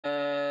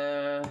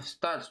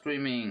Start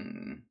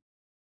streaming.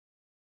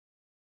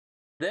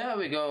 There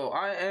we go.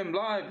 I am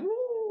live.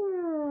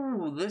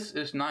 Woo! This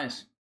is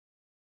nice.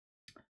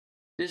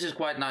 This is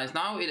quite nice.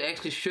 Now it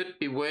actually should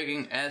be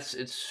working as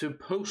it's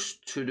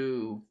supposed to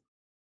do.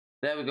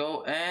 There we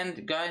go.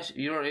 And guys,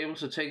 you're able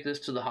to take this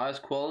to the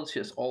highest quality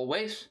as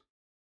always.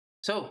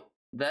 So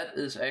that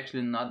is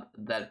actually not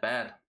that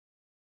bad.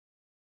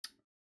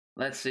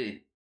 Let's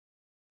see.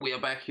 We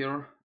are back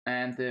here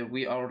and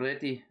we are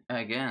ready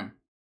again.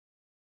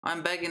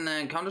 I'm back in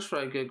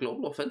Counter-Strike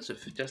Global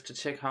Offensive just to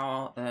check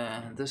how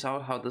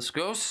how this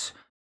goes.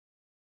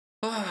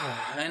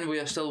 And we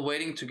are still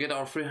waiting to get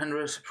our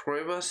 300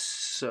 subscribers.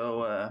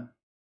 So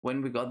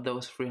when we got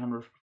those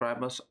 300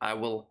 subscribers, I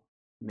will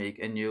make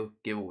a new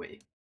giveaway.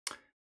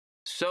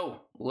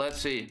 So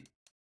let's see.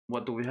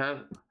 What do we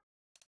have?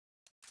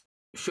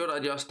 Should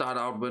I just start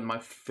out with my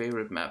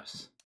favorite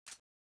maps?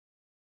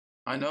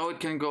 I know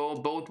it can go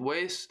both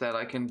ways, that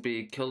I can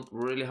be killed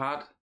really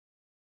hard.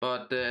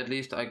 But at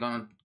least I'm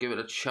gonna give it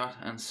a shot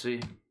and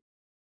see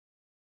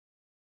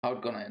how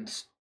it's gonna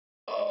end.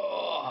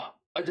 Oh,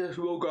 I just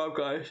woke up,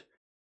 guys.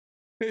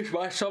 It's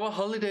my summer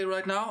holiday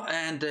right now,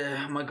 and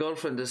my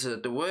girlfriend is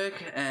at the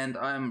work, and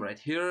I'm right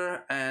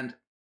here, and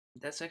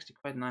that's actually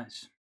quite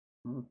nice.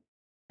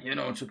 You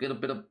know, to get a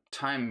bit of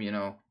time, you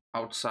know,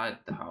 outside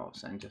the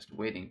house and just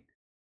waiting.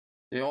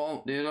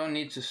 You don't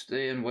need to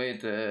stay and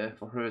wait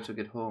for her to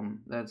get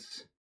home.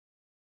 That's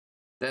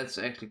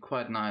actually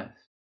quite nice.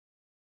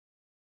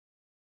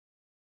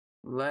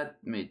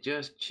 Let me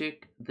just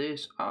check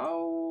this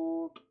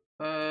out.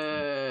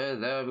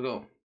 There we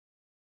go.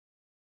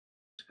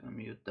 Just gonna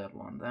mute that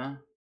one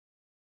there.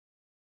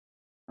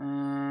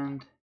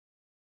 And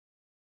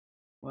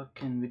what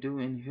can we do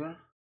in here?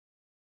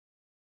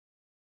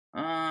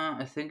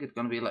 I think it's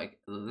gonna be like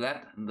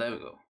that. There we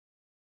go.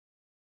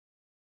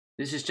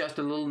 This is just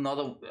a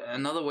little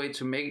another way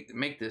to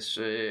make this.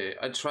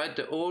 I tried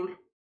the old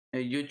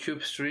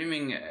YouTube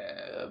streaming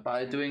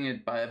by doing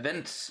it by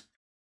events.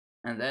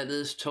 And that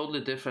is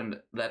totally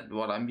different than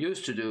what I'm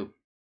used to do.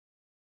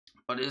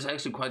 But it's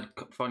actually quite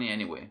funny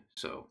anyway.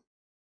 So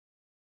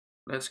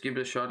let's give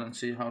it a shot and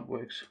see how it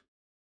works.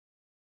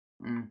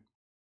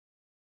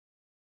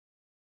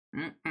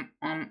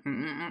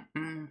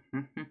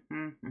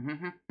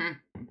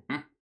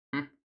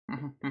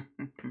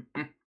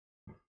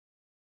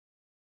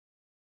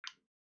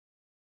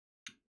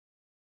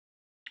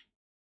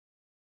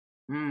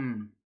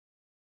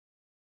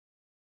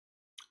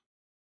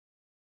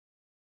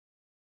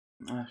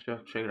 Let's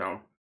just check it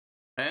out.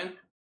 And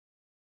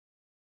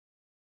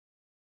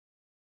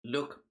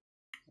look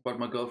what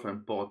my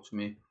girlfriend bought to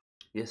me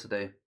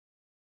yesterday.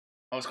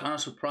 I was kind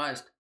of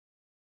surprised.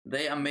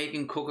 They are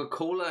making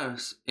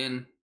Coca-Colas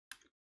in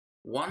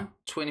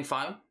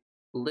 125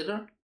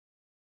 liter.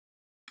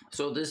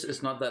 So this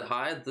is not that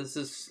high. This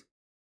is,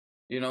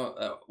 you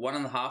know,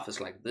 1.5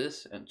 is like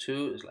this and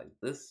 2 is like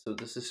this. So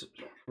this is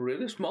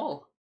really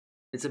small.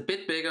 It's a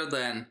bit bigger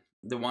than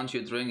the ones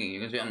you're drinking. You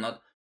can see I'm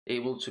not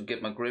able to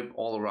get my grip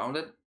all around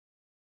it,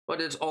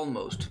 but it's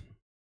almost.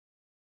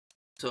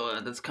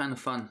 So that's kind of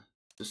fun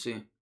to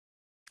see.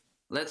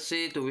 Let's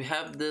see, do we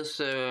have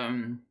this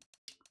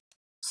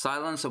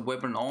silencer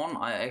weapon on?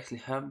 I actually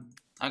have.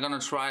 I'm gonna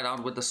try it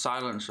out with the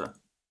silencer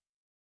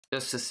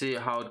just to see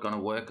how it's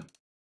gonna work.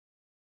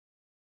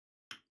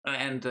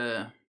 And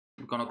we're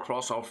gonna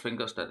cross our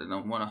fingers that it's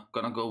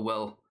gonna go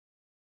well.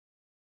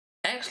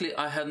 Actually,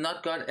 I have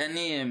not got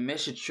any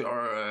message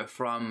or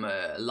from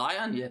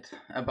Lion yet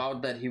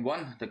about that he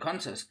won the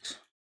contest.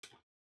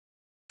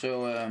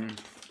 So I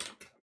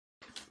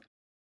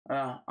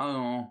don't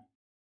know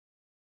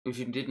if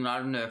you did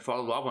not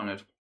follow up on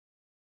it.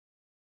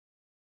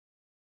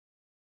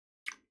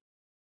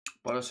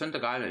 But I sent the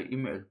guy an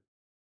email.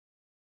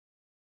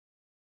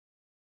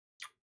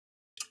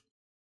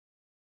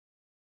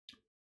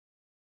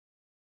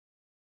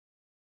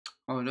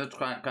 Oh, that's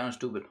kind of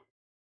stupid.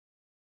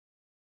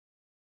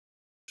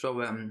 So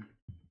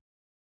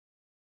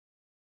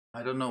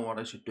I don't know what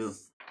I should do.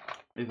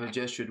 If I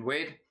just should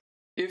wait,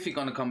 if he's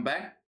gonna come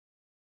back,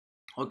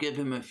 or give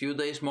him a few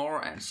days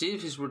more and see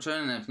if he's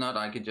returning. If not,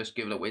 I could just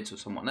give it away to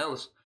someone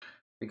else,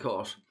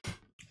 because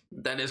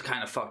that is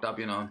kind of fucked up,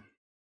 you know.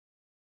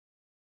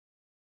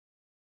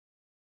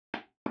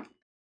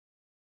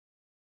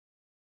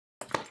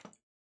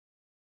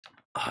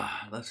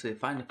 Let's see,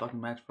 find a fucking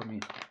match for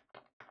me.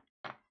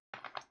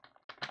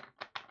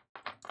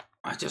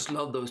 I just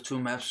love those two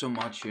maps so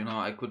much, you know.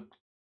 I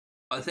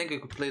think I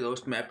could play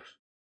those maps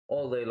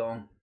all day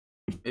long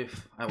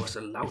if I was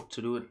allowed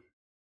to do it.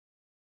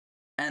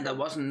 And there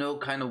wasn't no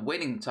kind of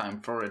waiting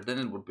time for it, then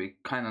it would be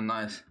kind of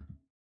nice.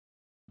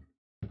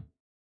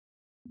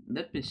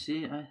 Let me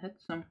see, I had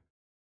some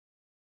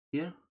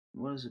here.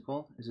 What is it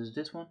called? Is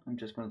this one? I'm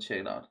just gonna check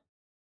it out.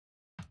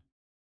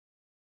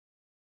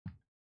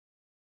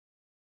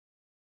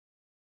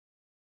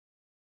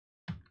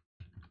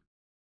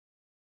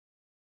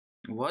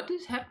 What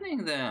is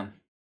happening there?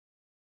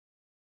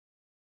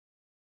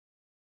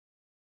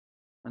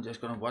 I'm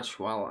just gonna watch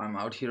while I'm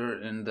out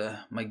here in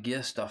my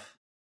gear stuff.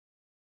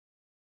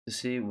 to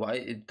see why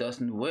it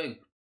doesn't work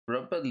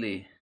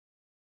properly.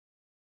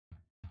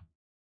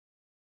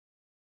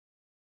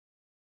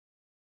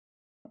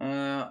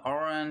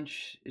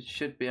 Orange, it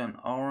should be on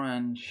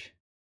orange.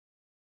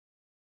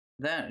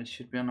 There, it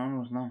should be on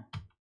orange now.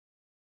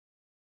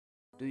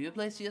 Do you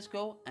play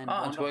CSGO and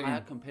want a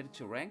higher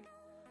competitive rank?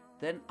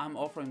 Then I'm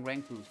offering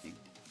rank boosting.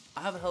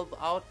 I have helped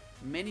out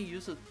many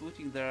users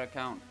boosting their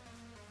account.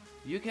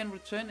 You can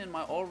return in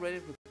my already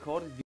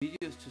recorded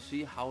videos to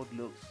see how it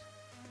looks.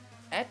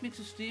 Add me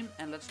to Steam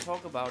and let's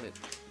talk about it.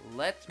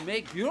 Let's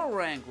make your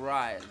rank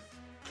rise.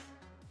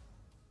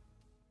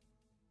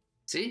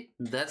 See,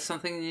 that's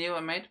something new I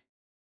made.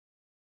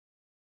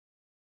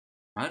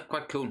 That's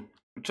quite cool.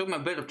 It took me a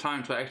bit of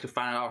time to actually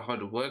find out how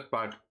to work,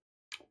 but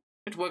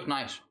it worked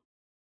nice.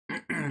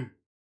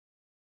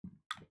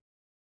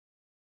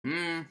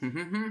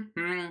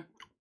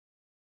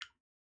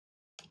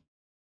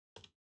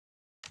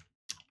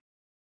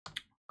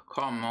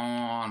 Come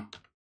on.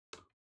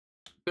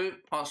 Give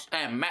us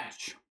a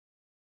match.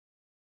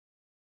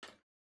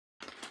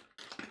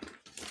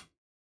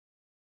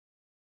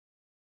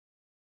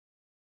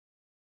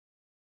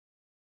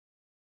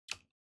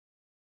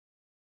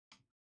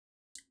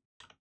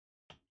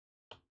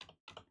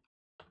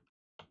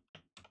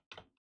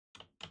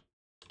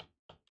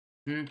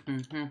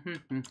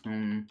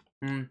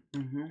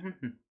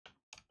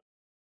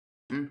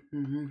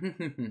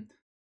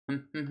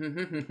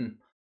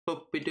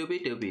 Boopy dooby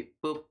dooby,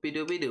 boopy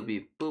dooby dooby,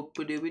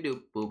 boopy dooby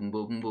doop, boom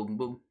boom boom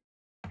boom.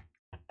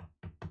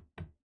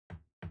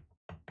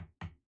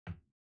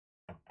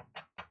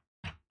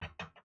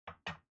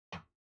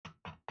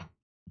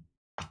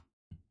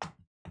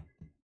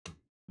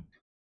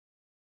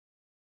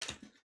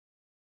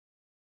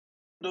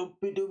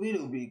 Doopy dooby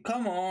dooby,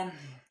 come on,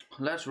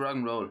 let's rock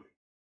and roll.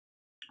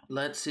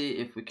 Let's see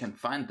if we can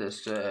find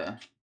this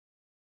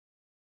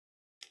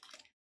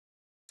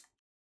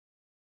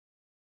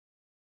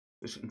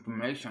this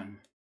information.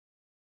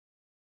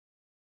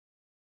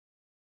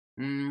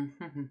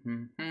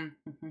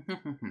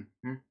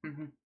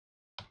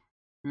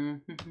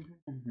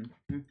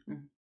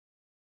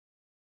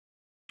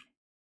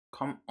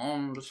 Come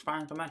on, let's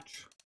find the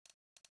match.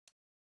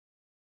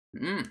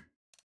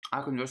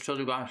 I can just tell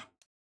you guys,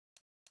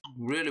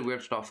 really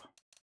weird stuff.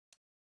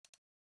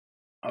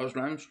 I was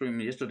live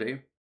streaming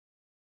yesterday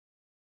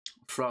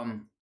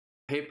from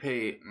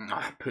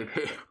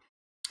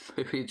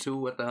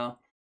PP-2, what the hell?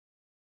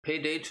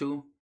 Payday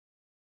 2.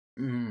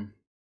 And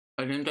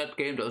in that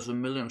game there's a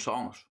million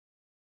songs.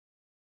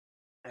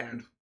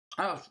 And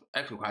that was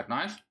actually quite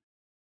nice.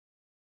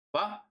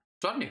 But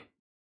suddenly,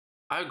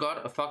 I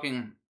got a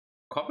fucking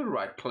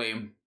copyright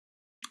claim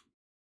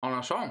on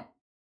a song.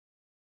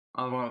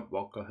 I was like,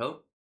 what the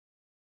hell?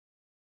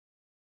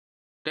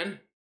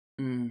 Then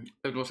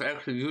it was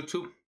actually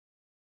YouTube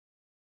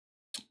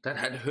that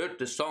had heard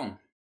the song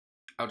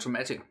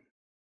automatic.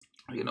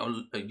 You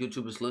know,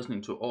 YouTube is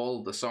listening to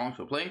all the songs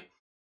you're playing,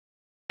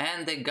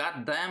 and they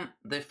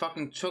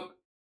fucking took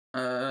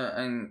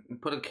and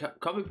put a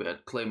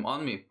copyright claim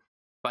on me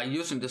by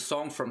using the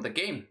song from the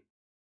game.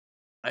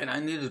 And I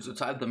needed to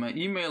type them an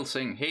email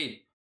saying,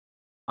 hey,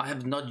 I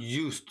have not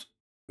used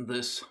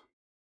this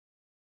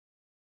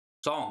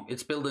song,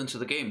 it's built into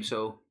the game,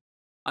 so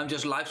I'm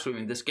just live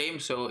streaming this game,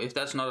 so if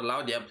that's not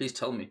allowed, yeah, please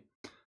tell me.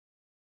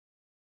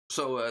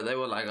 So they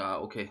were like,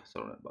 okay,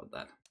 sorry about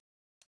that.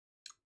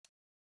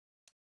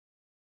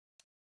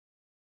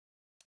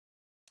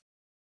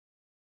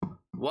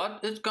 What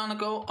is gonna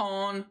go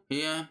on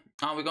here?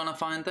 Are we gonna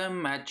find the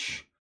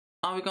match?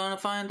 Are we gonna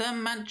find the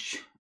match?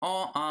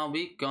 Or are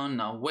we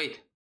gonna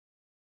wait?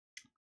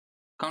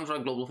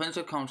 Contract global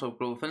offensive, contract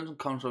global offensive,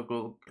 contract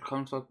global,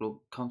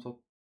 contract.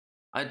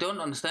 I don't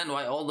understand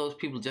why all those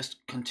people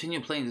just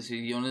continue playing this.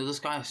 You know, this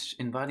guy's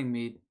inviting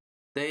me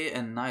day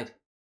and night.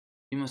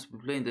 He must be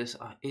playing this.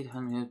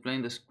 800, he's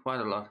playing this quite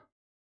a lot.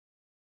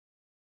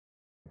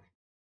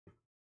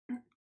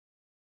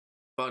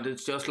 But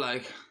it's just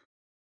like,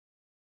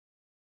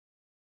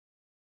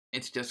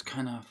 it's just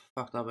kind of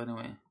fucked up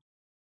anyway.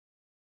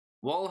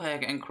 Wall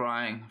hack and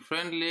crying.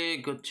 Friendly,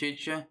 good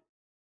teacher.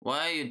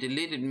 Why you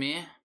deleted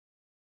me?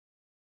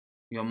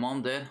 Your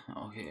mom dead?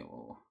 Okay,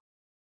 whoa.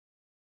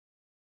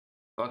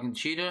 Fucking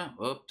cheater.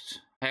 Oops.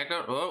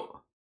 Hacker.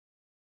 Oh.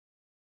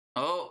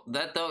 Oh,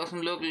 that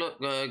doesn't look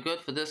good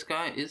for this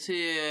guy. Is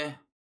he?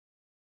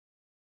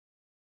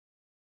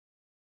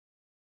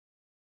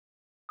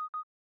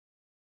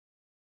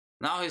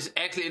 Now he's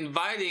actually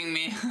inviting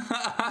me.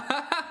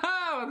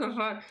 What the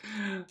fuck?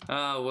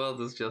 Oh, well,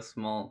 this is just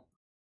small.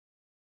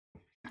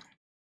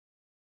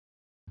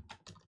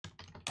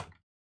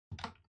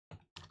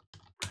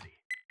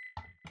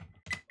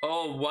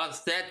 Oh,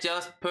 was that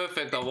just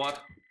perfect or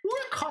what?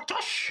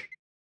 Let's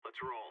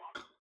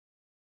roll.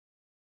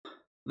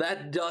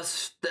 That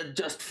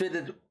just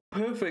fitted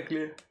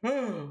perfectly.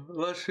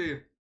 Let's see.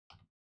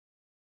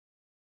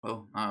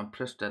 Oh, I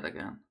pressed that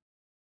again.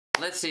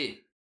 Let's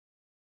see.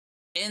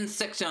 In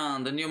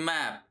section, the new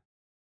map.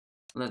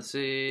 Let's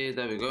see.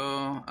 There we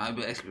go. I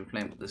will actually be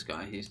playing with this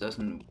guy. He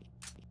doesn't.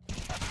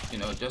 you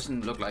know, it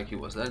doesn't look like he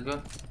was that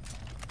good.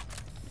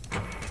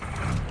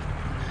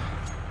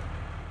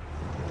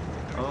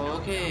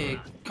 Okay,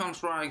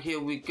 Counter-Strike, here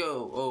we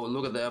go. Oh,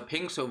 look at their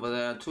pings over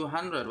there,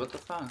 200, what the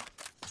fuck?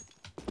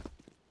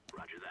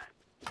 Roger that.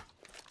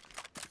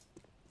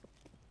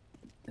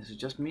 Is it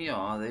just me or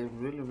are they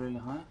really, really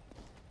high?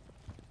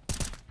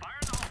 Fire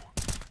in the hole.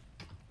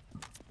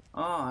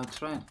 Oh,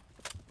 that's right.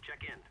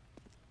 Check in.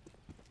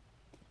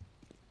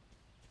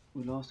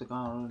 We lost the guy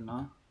already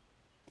now.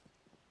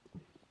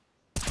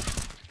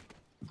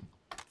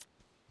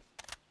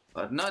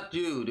 But not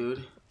you,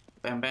 dude.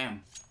 Bam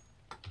bam.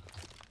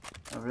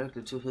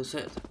 Directly to his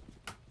head.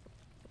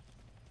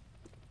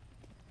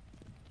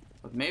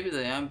 But maybe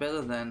they are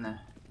better than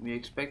we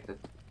expected.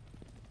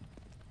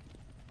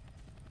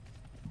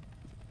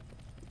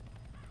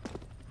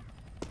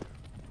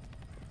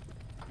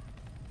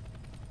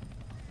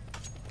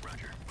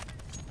 Roger.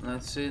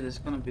 Let's see, this is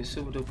gonna be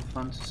super duper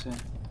fun to see.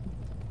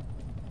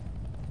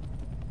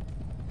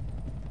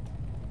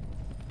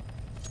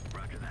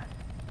 Roger that.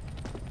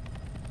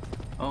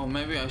 Oh,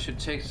 maybe I should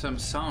take some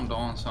sound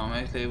on so I'm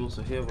actually able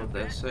to hear what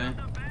they say.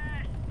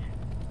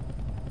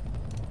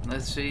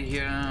 Let's see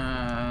here.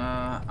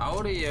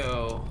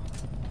 Audio.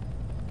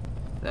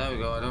 There we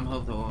go. I don't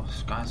hope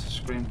those guys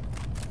scream.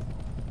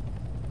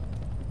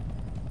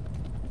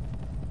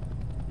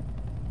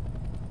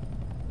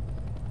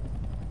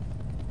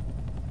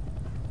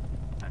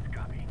 That's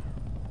copy.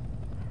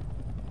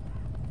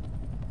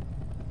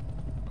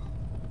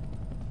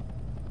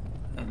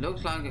 It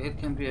looks like it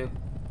can be a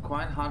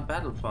quite hard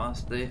battle for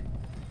us.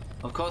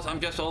 Of course, I'm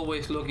just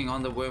always looking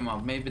on the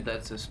warm-up. Maybe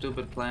that's a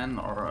stupid plan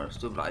or a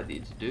stupid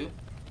idea to do.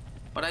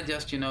 But I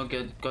just, you know,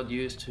 got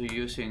used to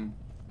using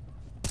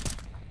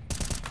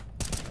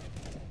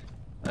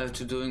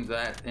to doing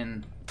that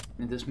in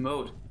this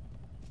mode,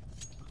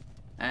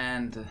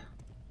 and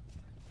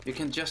you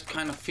can just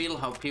kind of feel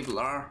how people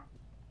are.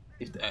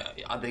 If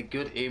are they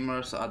good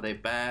aimers? Are they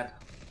bad?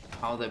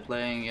 How they're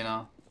playing? You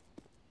know.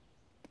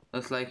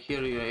 That's like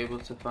here you're able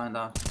to find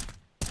out.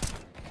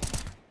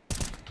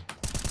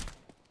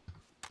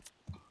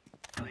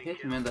 I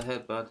hit him in the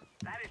head, but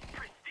That is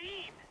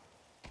pristine.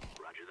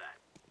 Roger that.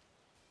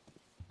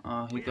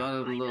 he got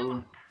a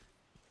little.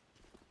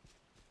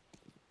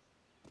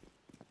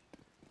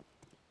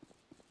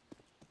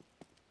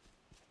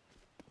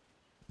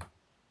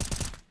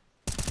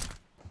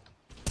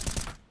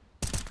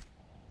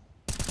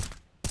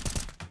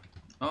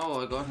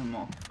 Oh, I got him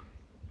all.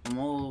 I'm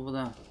all over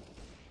there.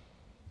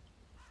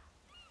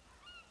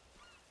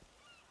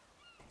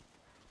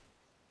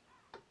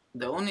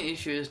 The only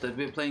issue is that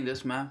we're playing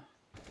this map.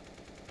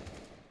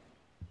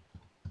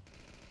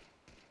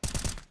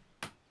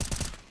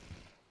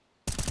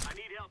 I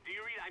need help. Do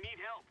you read? I need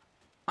help.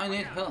 I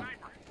need help.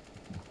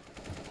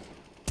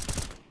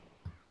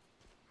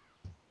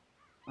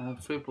 I have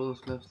 3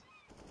 bullets left.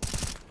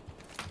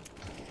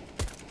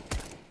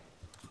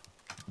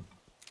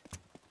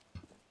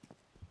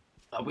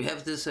 We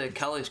have this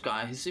Kalish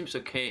guy. He seems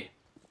okay.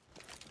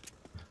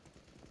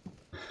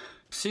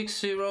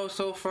 6-0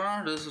 so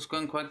far. This is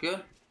going quite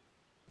good.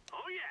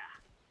 Oh yeah.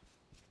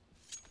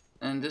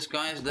 And this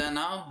guy is there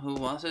now. Who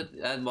was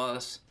it? That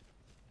was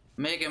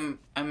Make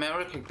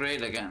America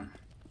Great Again.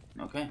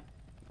 Okay.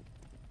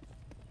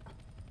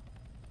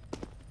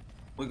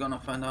 We're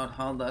gonna find out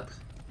how that's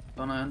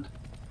gonna end.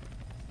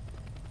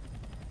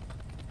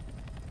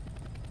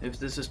 If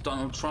this is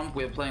Donald Trump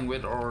we're playing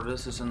with or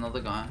this is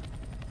another guy.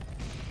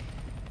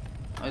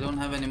 I don't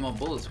have any more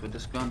bullets with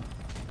this gun.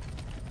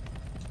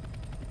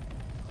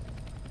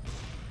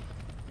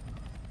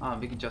 Ah,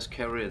 we can just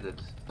carry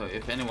it. So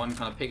if anyone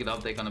gonna pick it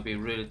up, they're gonna be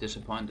really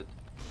disappointed.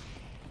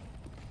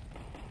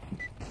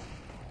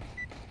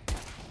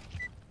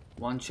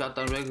 One shot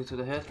directly to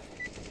the head.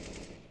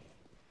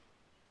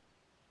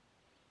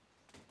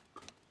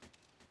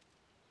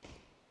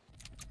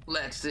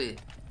 Let's see.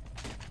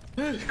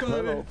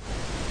 Hello.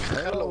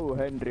 Hello,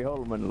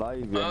 HenryHolmen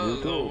live on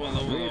YouTube.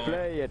 We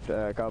played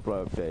a couple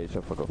of days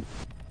ago.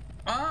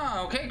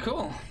 Ah, okay,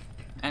 cool.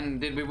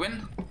 And did we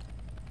win?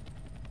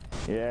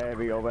 Yeah,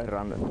 we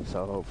overrun,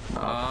 so...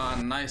 Ah,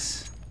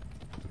 nice.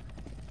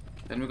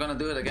 Then we're gonna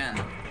do it again.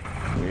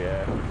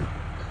 Yeah.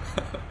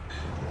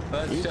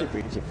 Let's Easy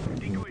peasy.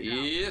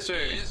 Yes,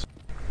 sir.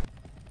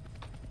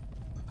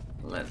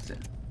 Let's see.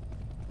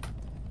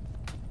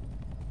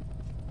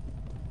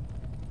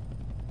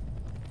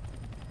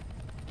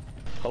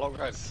 Hello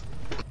guys.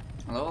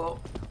 Hello.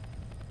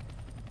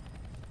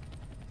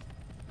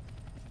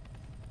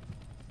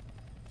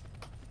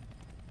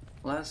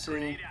 Let's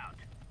see.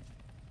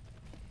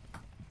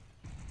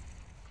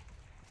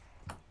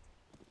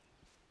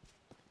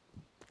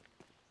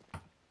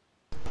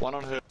 One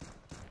on hill.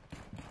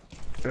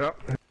 Yeah.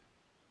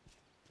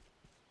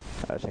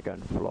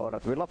 Second floor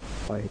at Villa.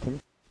 I hit him.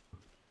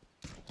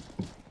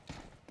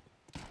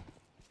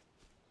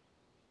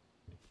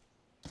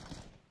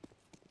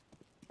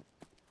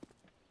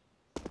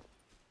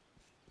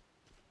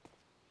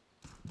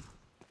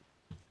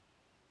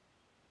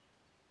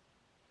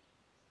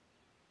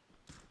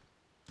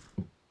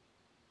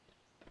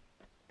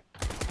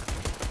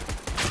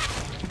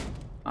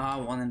 Ah,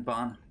 one in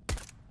barn.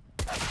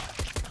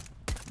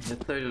 The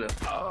 30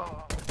 left.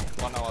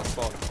 1 hour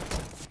spawn.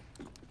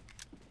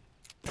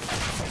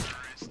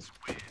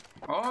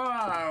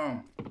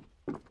 Oh!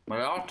 We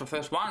lost the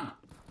first one.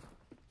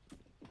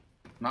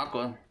 Not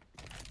good.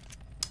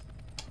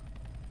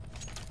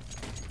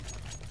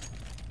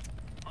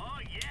 Oh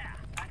yeah,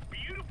 that's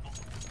beautiful.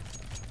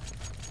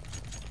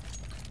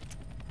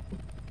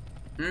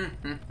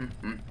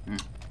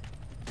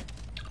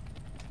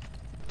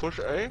 Push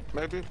A,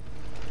 maybe?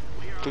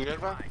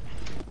 Together?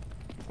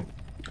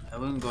 I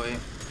will go in.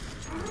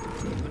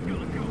 Let's go.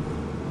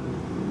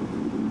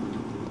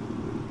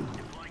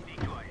 Deploying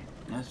decoy.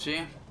 Let's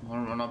see.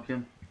 Wanna run up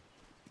here.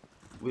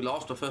 We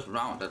lost the first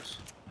round. That's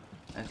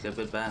actually a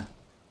bit bad.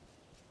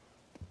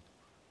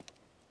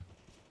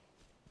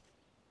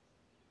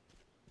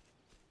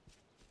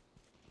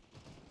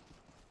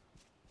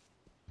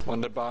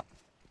 On the bar.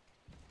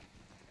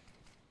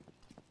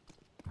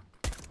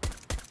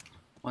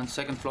 One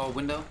second floor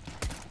window.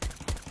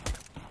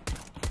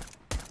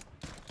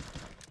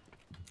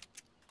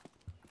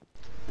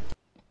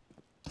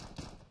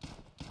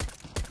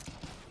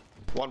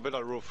 One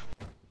villa roof.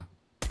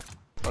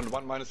 And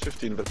one minus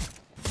 15 villa.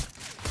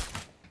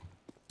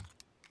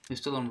 He's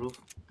still on roof.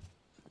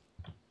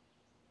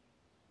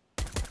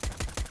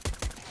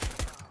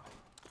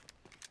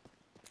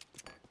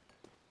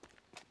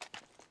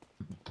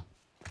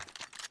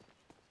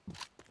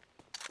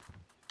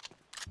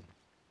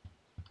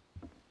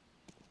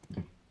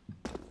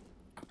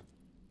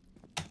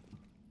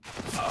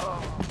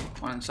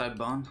 One inside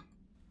barn.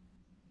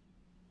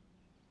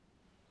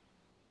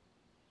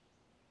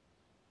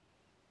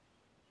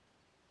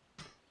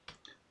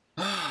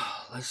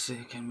 Let's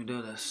see, can we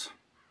do this?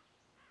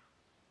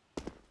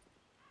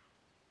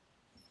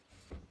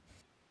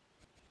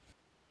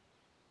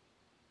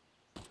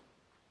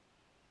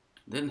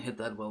 Didn't hit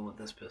that well with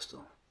this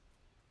pistol.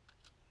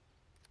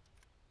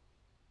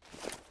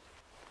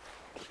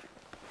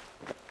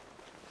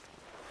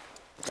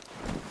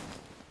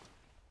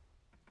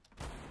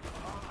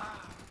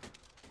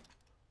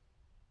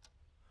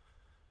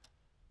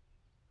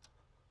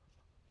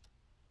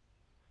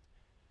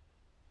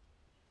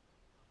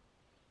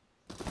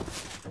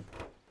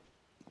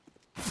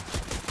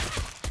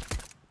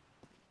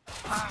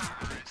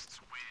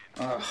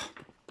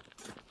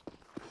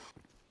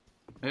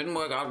 Didn't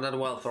work out that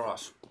well for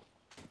us.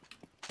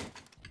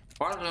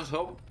 But let's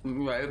hope we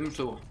were able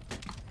to.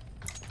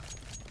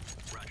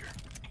 Roger.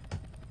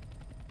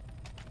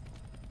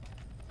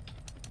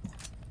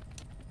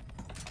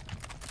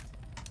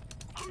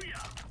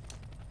 Hoo-yah!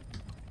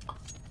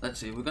 Let's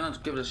see, we're gonna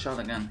give it a shot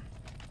again.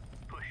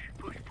 Push.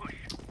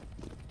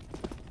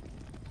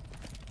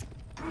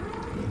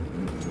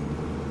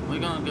 We're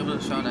gonna give it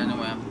a shot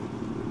anyway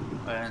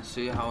and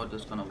see how it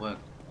is gonna work.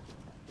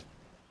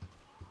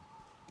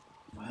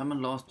 We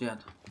haven't lost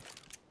yet.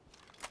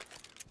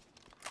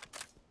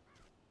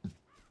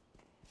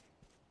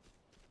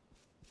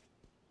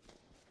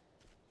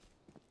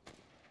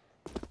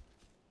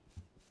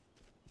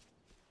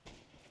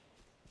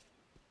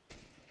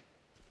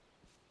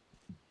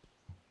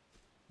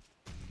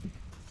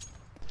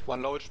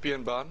 One low HP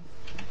in barn.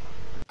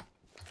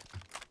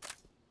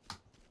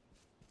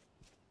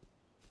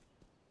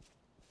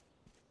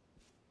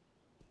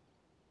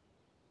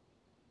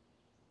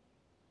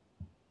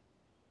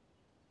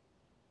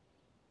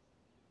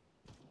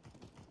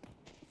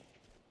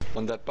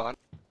 On that barn.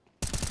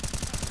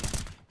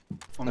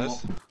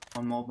 Nice.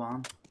 One more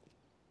barn.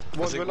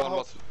 I think one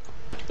was...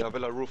 Yeah,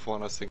 villa roof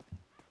one, I think.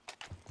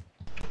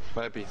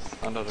 Maybe,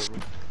 under the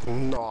roof.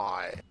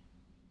 Nice.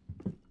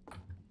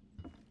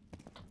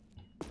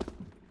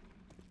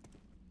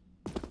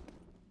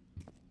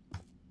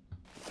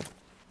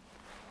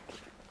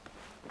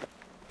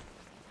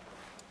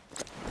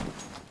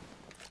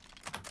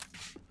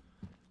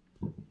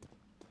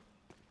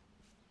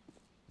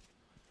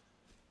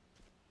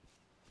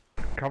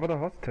 Cover the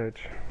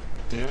hostage.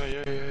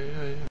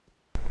 Yeah.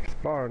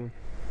 Barn.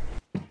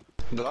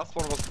 The last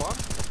one was barn?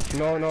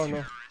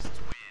 No.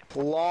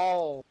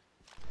 LOL.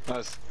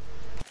 Nice.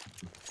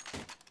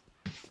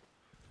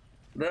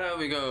 There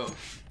we go.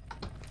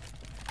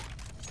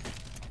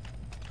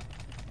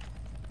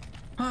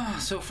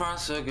 So far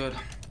so good.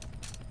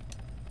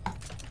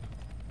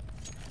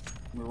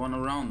 We won a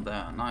round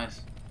there, nice.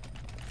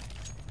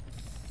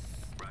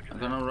 I'm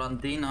gonna run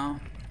D now.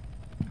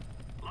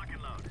 Lock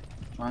and load.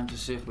 Trying to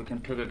see if we can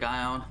pick a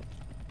guy out.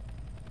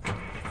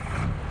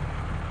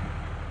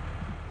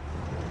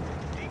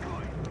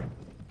 Decoy.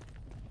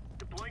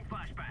 Deploying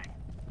flashbang.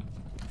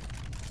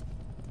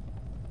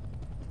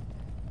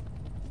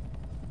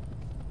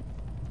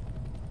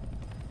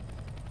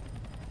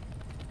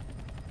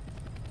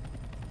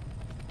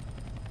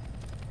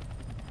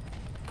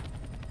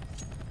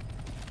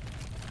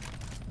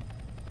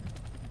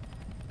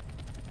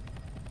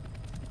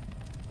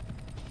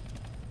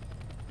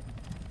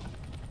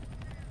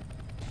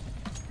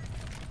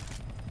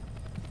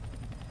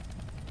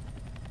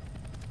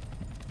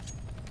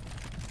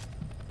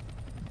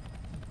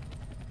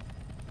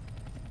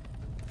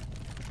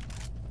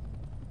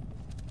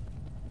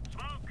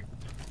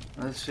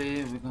 Let's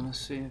see, we're gonna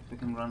see if we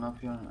can run up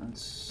here and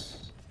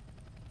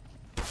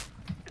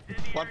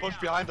One push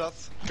behind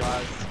us,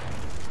 guys.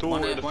 Two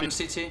one, in the one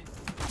feet. CT.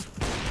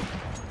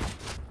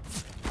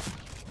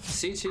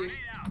 CT.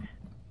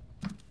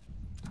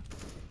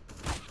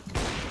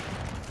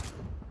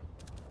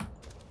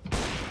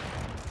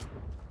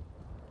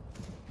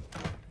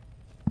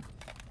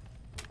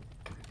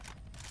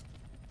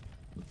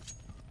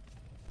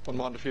 One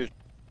more on the field.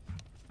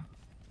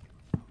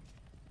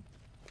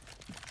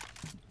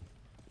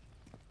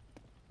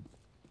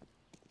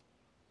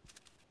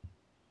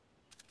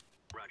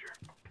 Roger.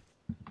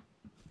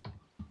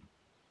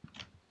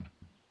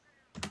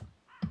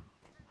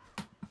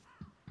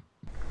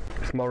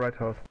 Small right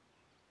house.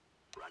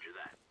 Roger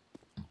that.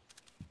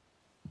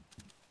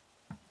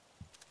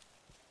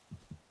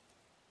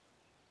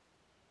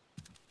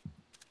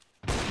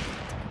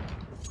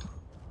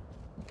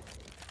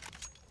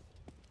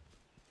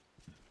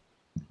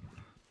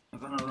 I'm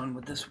gonna run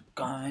with this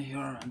guy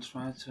here and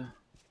try to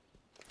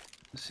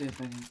see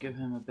if I can give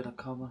him a bit of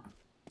cover.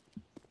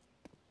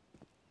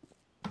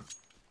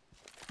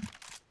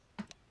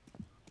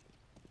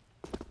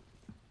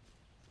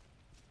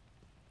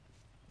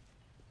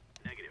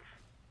 Negative.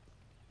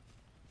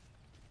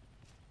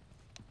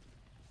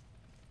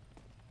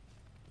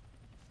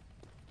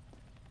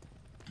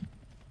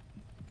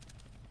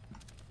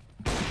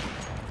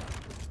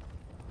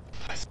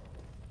 Nice.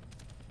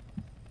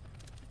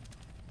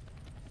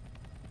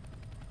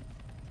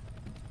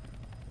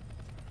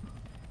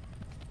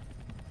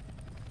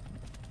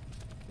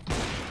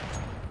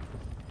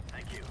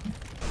 Thank you.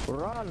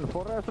 Run,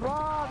 Forrest,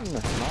 run!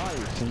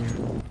 Nice.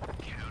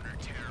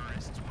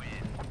 Counter-terrorists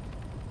win.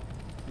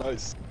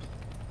 Nice.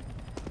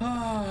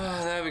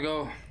 Ah, there we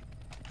go.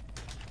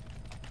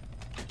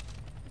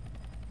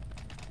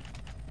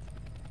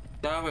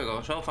 There we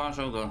go. So far,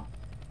 so good.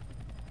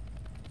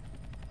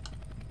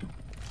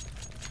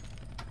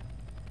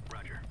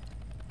 Roger.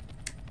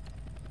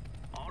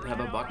 We have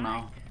a bug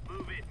now.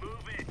 Move it,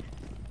 move it.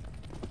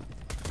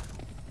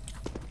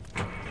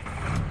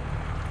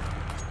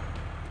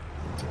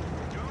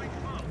 Throwing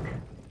smoke.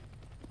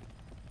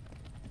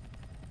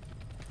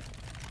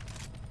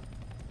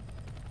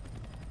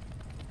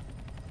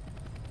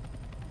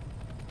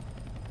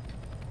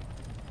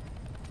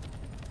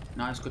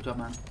 Nice, good job,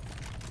 man.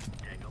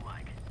 Tango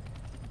Mike.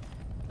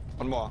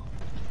 One more.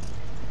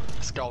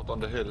 Scout on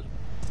the hill.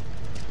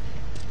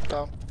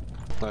 Down.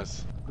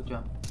 Nice. Good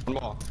job. One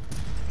more.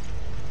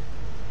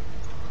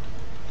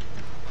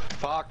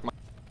 Fuck,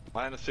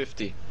 minus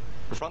 50.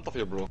 In front of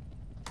you, bro.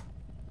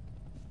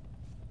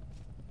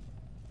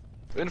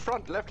 In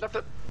front, left.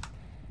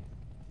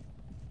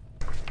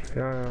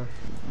 Yeah.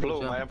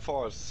 Blue, job. my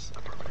M4 is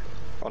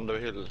on the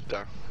hill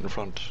there, in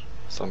front,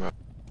 somewhere.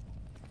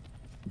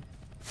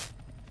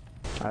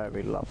 I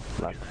will love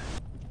black.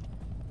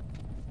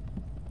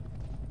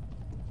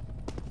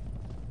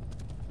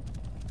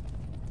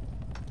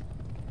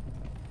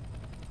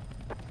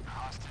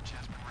 Hostage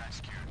has been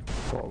rescued.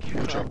 Cool.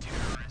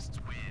 Terrorists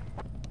win.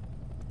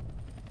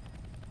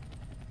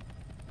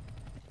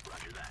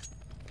 Roger that.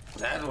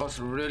 That was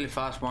a really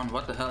fast one.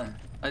 What the hell?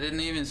 I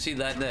didn't even see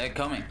that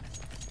coming.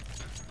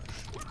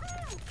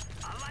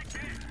 I like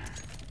this.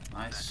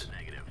 Nice.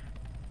 Negative.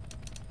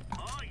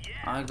 Oh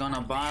yeah. I'm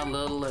gonna buy a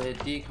little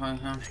decoy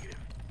here. Negative.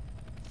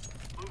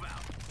 Move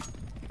out.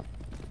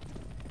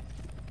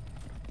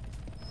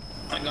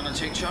 I'm gonna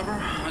take chopper.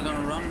 I'm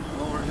gonna run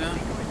over here.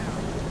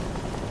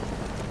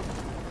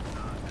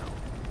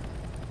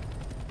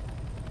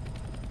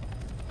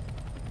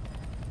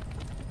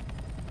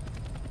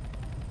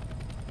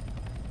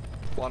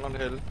 One on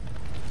hill.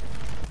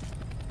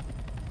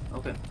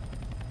 Okay.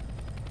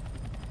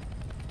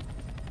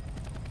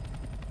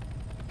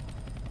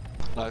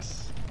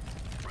 Nice.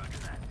 Roger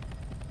that.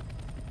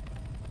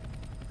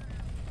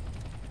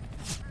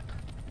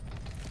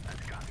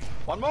 That's copy.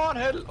 One more on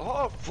hill.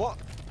 Oh, fuck.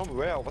 From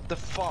where? What the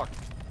fuck?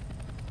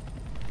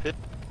 Hit.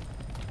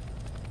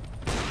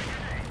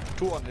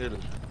 Two on hill.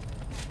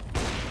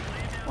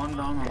 One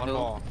down on One hill.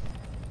 more.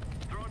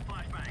 Throwing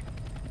flashbang.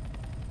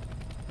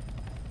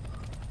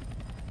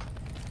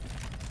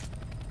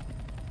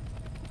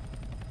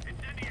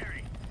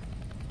 Incendiary.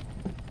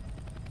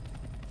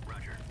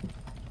 Roger.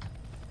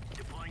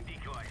 Deploying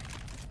decoy.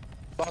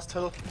 Last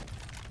hill.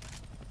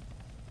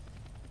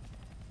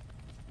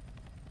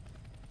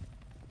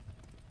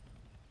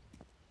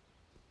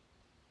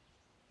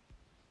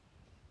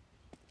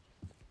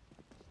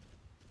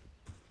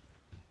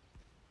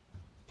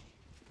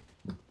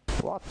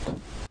 What?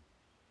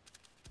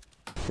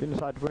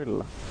 Inside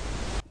villa.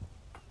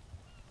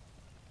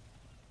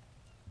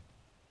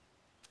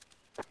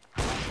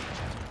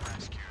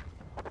 Rescued.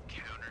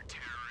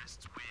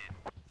 Counter-terrorists win.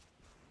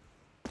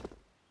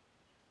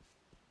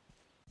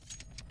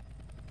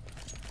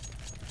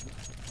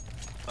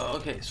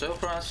 Okay, so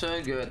far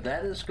so good.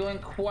 That is going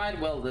quite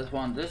well, this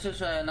one. This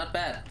is not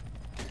bad.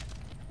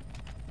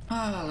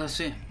 Let's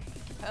see.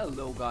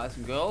 Hello guys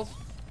and girls.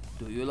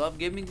 Do you love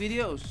gaming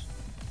videos?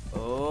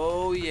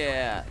 Oh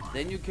yeah,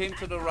 then you came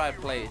to the right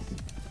place.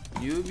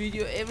 New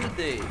video every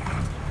day.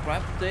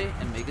 Subscribe today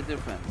and make a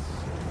difference.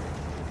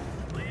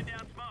 Laying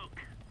down smoke.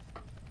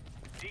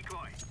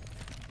 Decoy.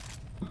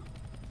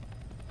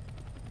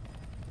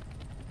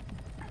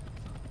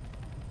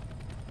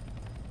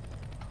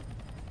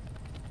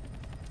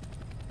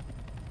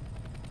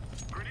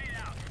 Grenade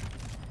out.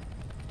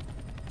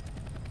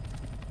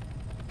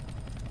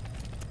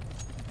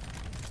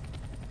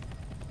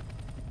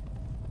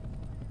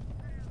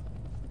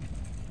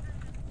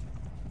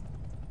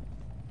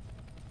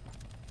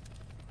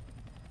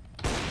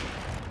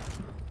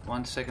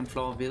 One second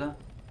floor villa.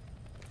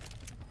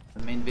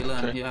 The main villa,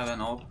 and here I have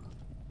an orb.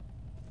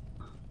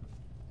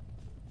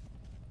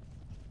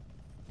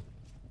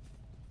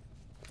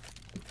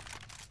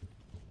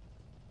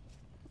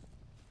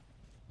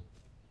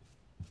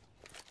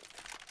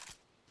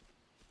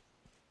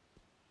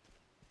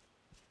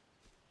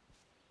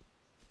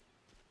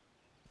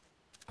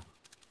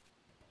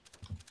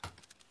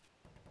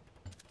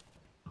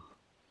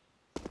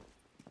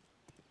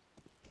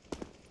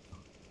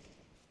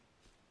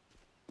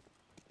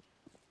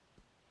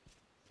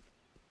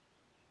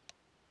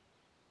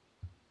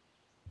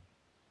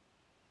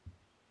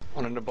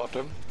 One in the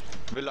bottom.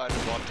 Villa in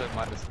the bottom,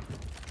 minus.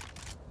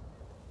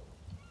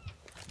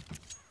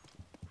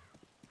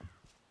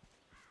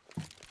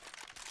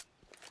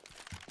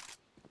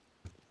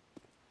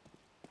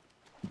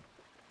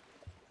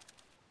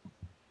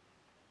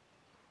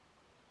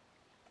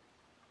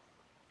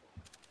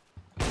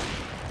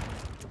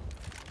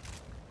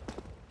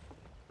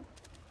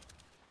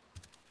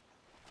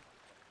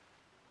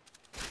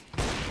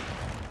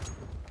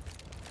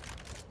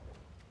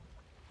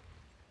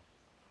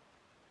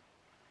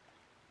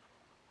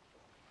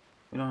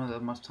 We don't have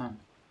that much time.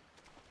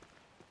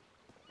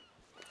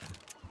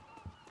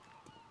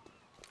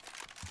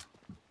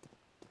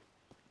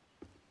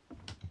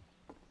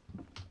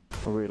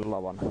 We'll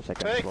love on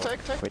second floor.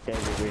 Take. With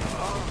every win.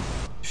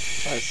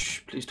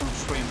 Shh, please don't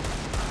scream.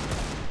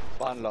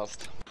 One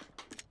last.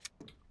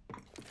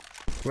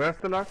 Where's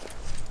the lock?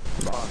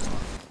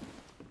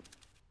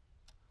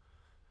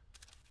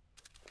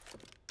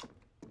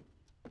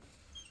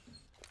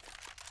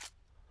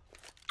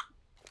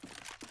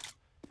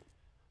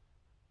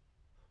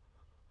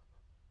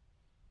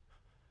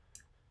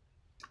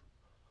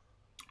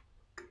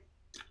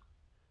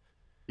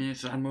 You need to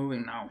start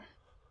moving now.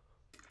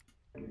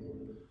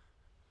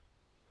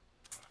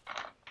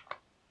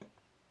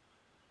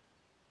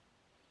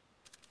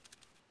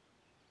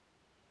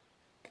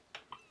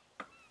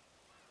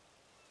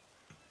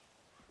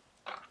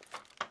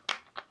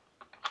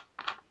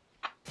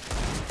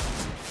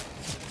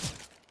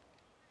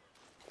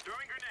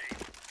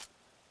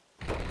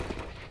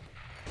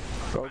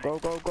 Throwing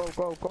grenade.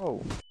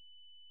 Go.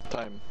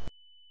 Time.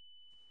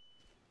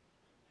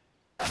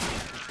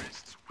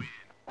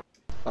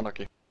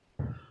 Unlucky.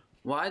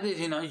 Why did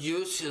he not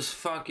use his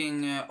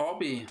fucking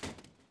obby?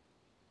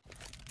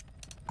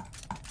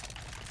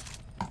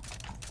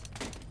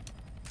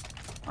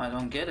 I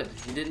don't get it.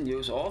 He didn't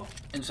use orb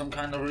in some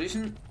kind of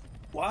reason.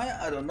 Why?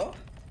 I don't know.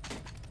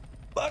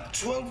 But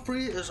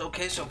 12-3 is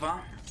okay so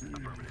far.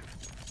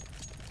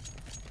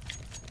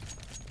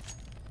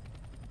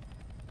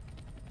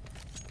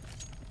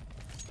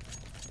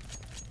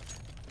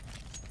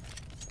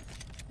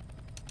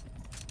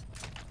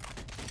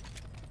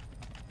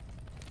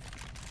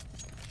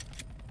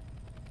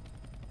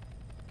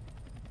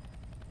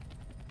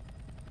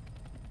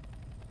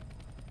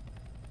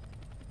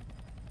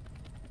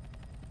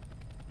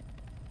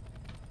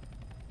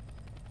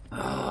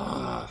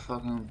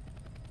 Fucking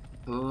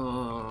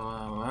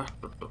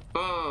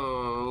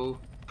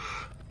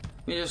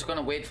we're just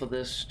gonna wait for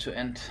this to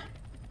end.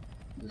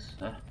 This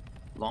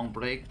long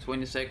break,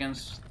 20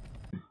 seconds.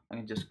 I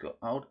can just go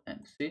out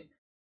and see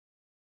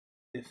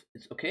if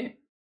it's okay.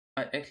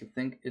 I actually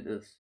think it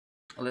is.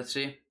 Let's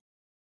see.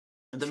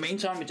 In the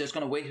meantime, we're just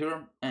gonna wait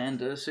here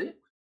and see.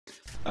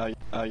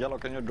 Yellow,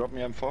 can you drop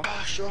me M4?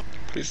 Sure.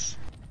 Please.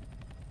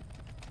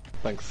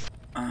 Thanks.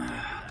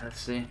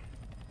 Let's see.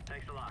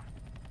 Thanks a lot.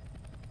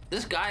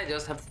 This guy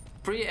just have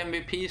 3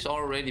 MVPs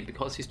already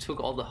because he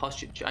took all the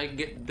hostage. I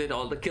did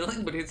all the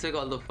killing, but he took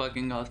all the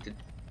fucking hostage.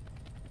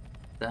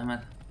 Damn it.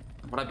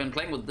 But I've been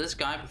playing with this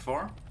guy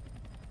before.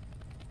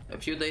 A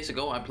few days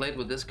ago I played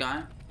with this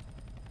guy.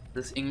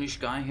 This English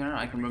guy here,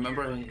 I can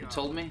remember he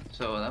told me,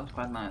 so that was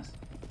quite nice.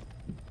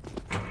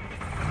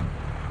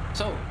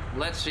 So,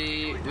 let's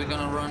see, we're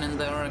gonna run in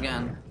there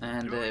again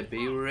and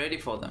be ready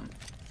for them.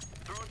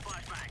 Throwing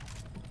flashbang.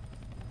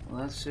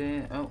 Let's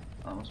see, oh,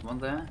 that was one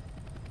there.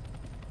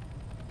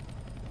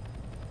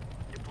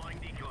 Deploying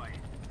decoy.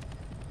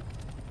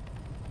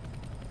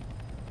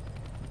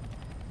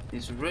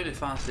 He's really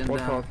fast in Both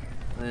there, house.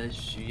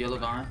 this yellow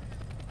guy.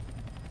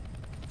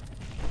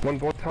 One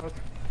board house.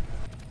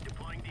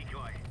 Deploying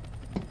decoy.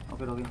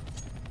 Okay.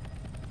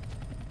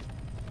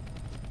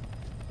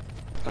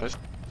 Nice.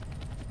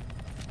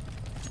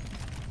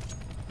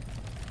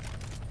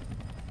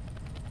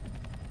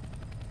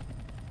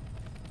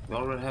 We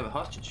already have a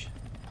hostage.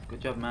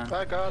 Good job, man.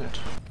 I got it.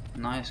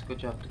 Nice, good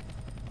job.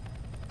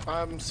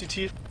 I'm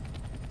CT.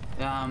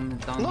 Yeah, I'm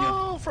down here.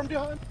 No, from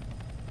behind.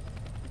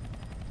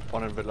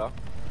 One in villa.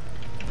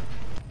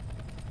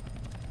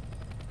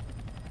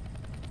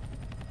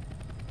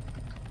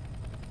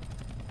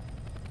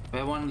 We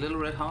have one little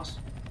red house.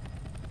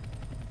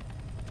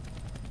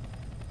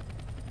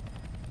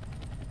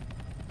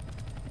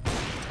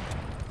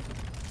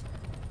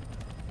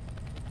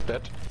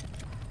 Dead.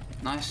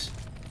 Nice.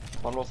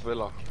 One was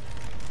villa.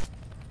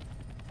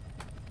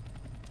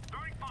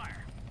 Throwing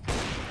fire.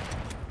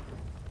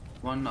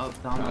 One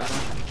up, down.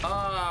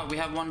 Ah, we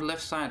have one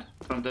left side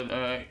from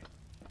the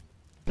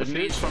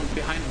leads from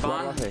behind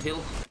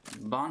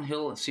Barn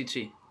Hill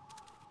CT.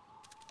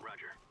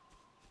 Roger.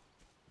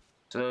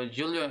 So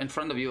Julio in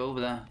front of you over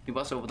there. He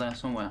was over there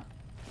somewhere.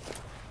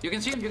 You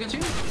can see him. You can see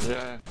him.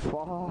 Yeah.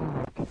 Fuck.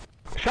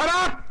 Shut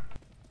up!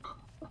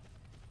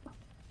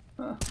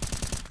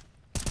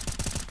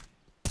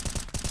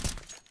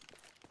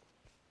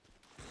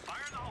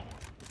 Fire in the hole.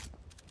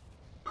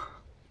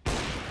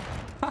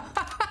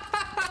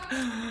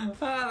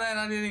 Ah, they're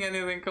not eating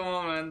anything. Come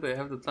on, man. They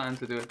have the time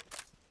to do it.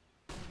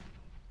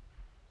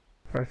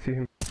 I see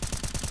him.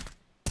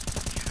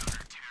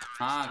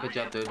 Ah, good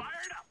job, dude.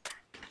 Fired up.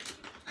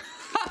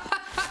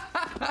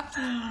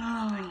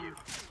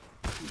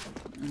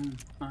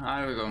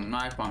 There we go.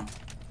 Nice one.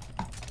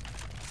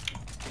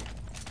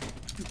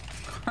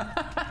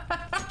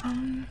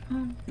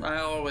 I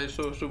always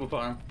so super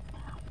fun.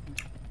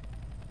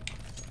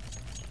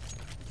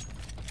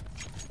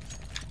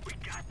 We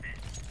got this.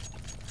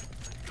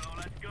 Let's go,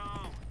 let's go.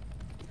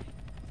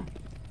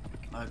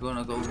 I'm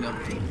gonna go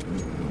here.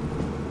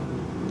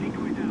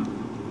 Decoy down.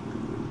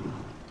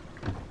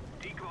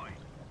 Decoy.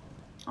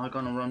 I'm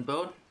gonna run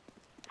boat.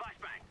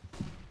 Flashbang.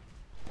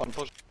 One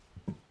push.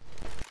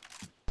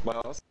 By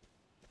us.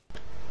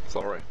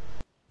 Sorry.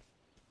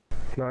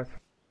 Nice.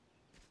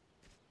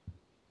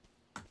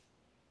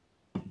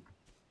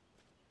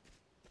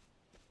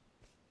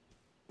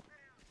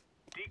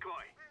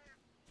 Decoy.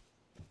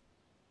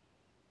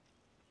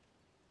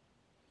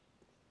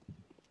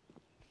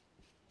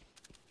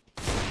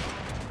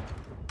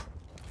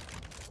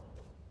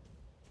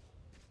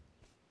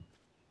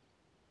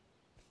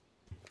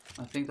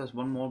 I think there's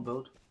one more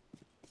boat.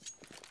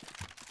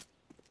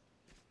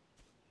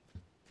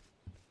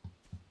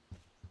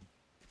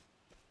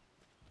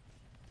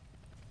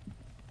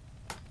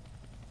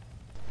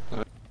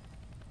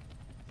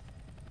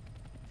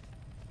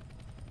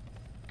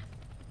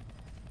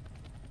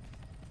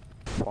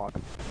 Fuck.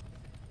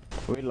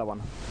 Villa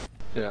one.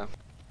 Yeah.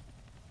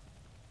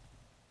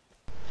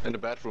 In the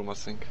bedroom, I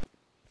think.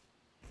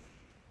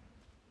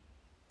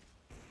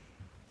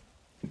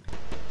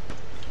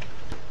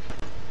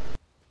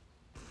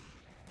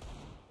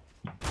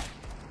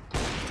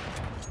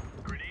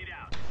 Grenade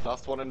out.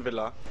 Last one in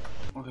villa.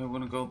 Okay, we're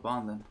gonna go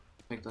barn then.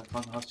 Take that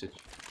fucking hostage.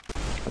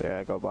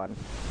 Yeah, go bad.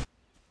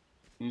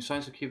 Can you try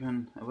to keep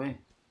him away?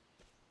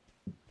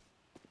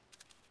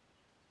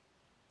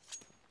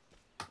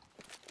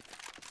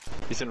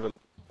 He's in villa.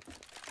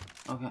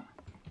 Okay.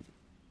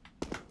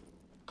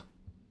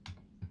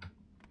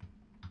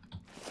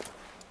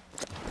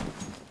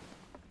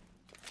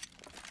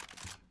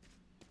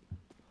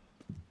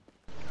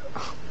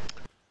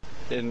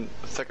 In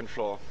second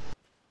floor.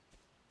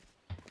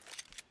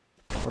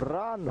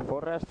 Run,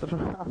 Forrest,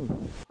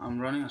 run! I'm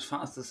running as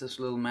fast as this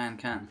little man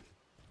can.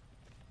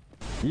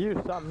 Use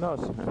some nose.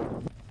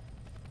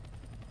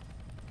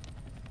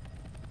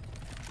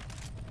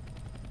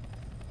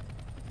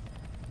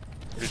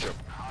 Good job.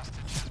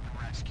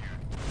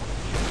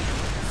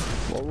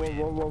 Whoa, whoa,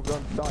 whoa, whoa,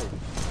 don't die.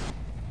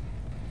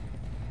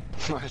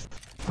 Nice.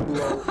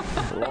 Lol.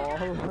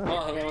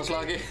 Oh, that was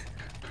lucky.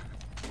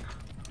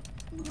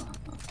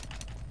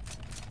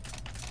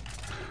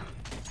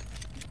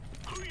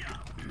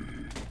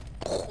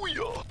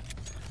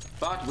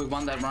 But we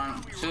won that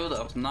round too.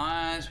 That was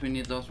nice. We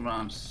need those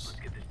rounds.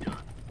 Let's get this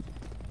done.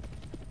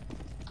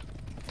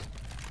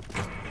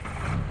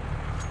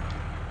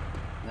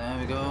 There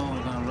we go.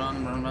 We're gonna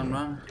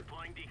run.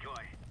 Deploying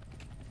decoy.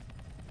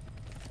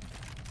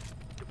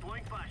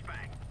 Deploying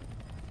flashbang.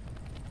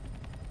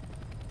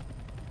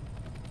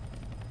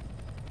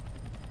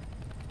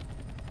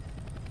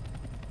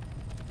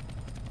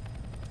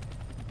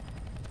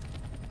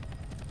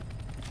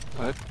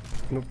 Right.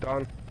 Noob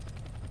down.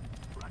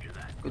 Roger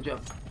that. Good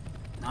job.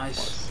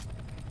 Nice.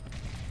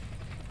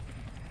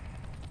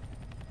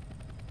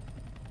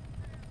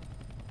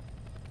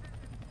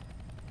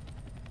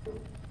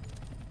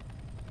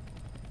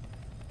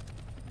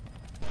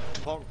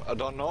 I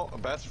don't know.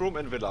 Bathroom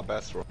in villa.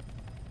 Bathroom.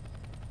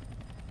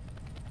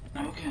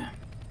 Okay.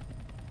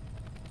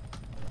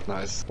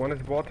 Nice. One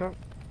is water.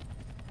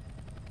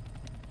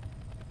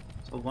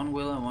 So one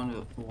wheel and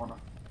one water.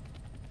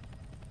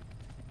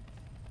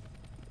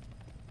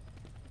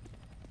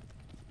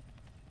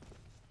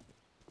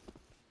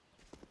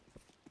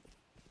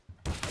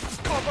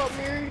 Cover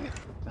me!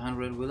 Behind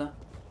red wheeler.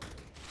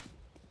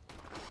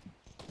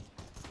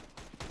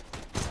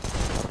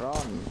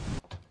 Run.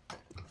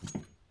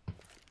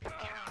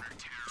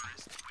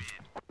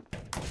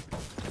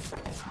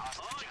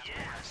 Oh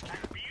yeah, that's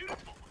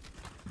beautiful.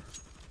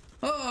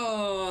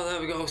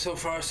 go. So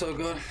far, so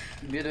good.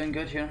 We're doing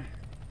good here.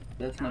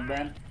 That's not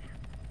bad.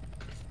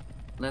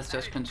 Let's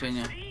just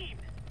continue.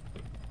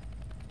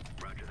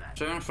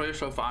 Turn 3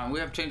 so far. We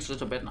have changed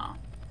it a bit now.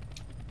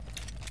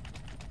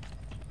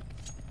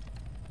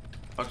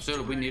 But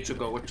still, we need to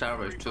go with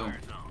terrorists too.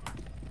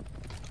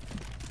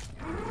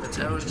 The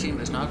terrorist team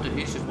is not the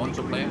easiest one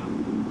to play.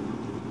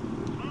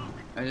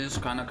 It is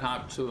kind of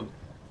hard to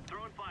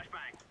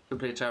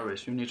play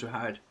terrorists. You need to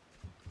hide.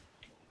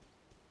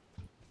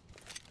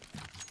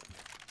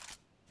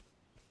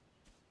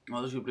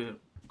 Otherwise, you're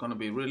gonna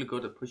be really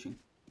good at pushing.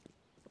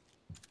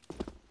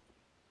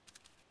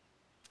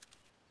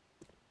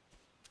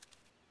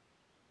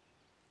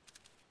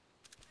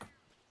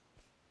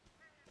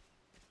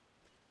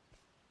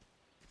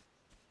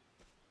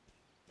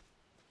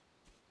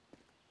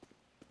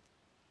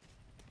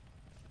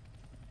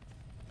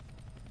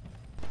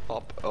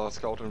 Up,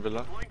 scout in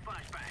villa.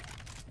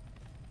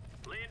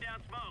 Laying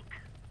down smoke.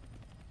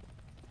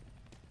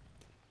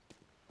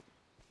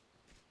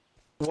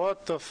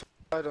 What the f?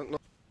 I don't know.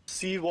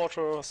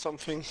 Seawater or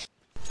something.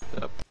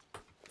 Yep.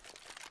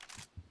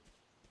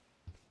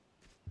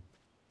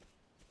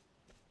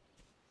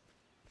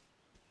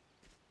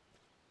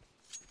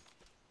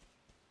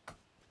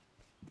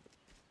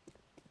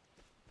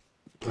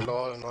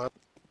 Lol, no.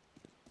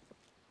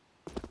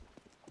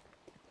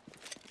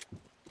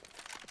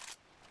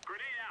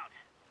 Grenade out.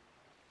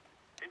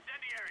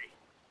 Incendiary.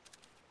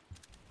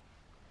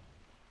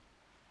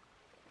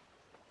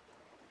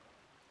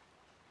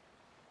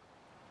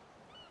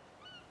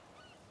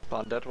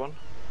 Found that one.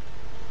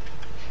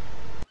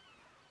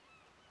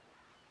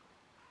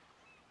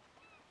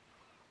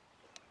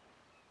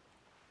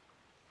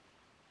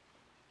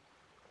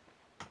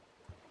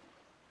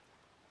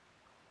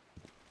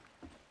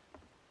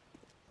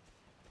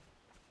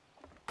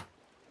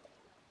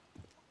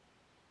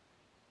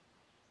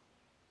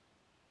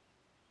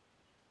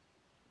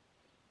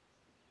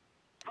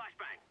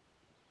 Flashbang.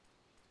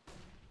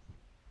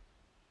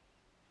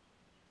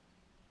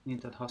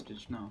 Need that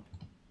hostage now.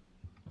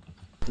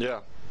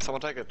 Yeah,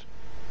 someone take it.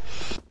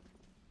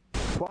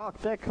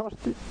 Fuck, take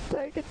hostage.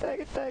 Take it.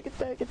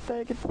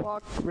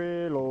 Fuck,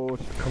 we lose.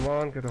 Come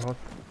on, get a hot.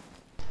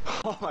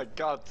 Oh my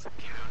god.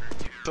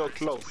 So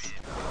close.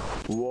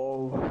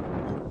 Whoa.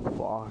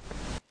 Fuck.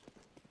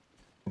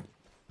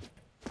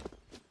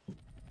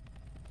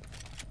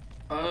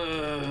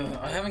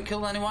 I haven't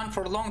killed anyone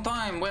for a long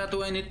time. Where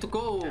do I need to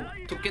go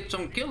to get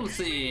some kills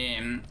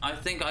in? I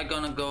think I'm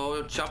gonna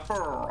go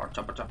chopper.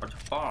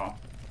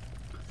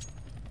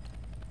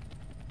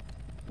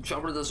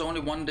 Chopper, there's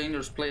only one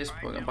dangerous place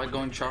by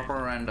going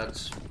chopper, and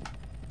that's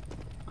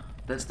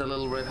the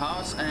little red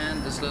house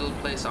and this little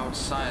place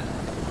outside.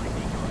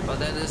 But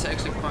that is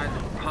actually quite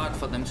hard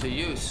for them to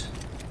use.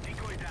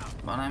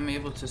 But I'm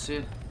able to see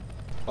it.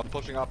 I'm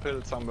pushing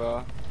uphill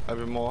somewhere.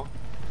 Maybe more,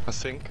 I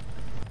think.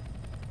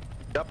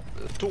 Yep,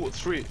 2,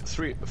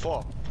 3,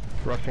 4.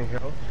 Rushing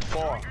hill.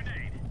 4.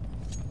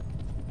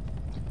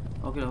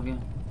 Okay.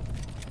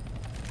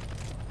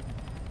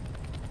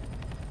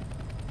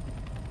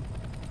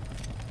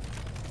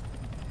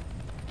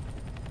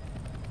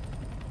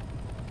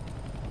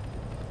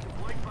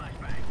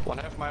 One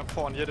half my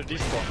M4 and here the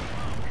D-spawn.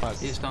 Nice.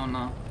 He's down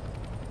now.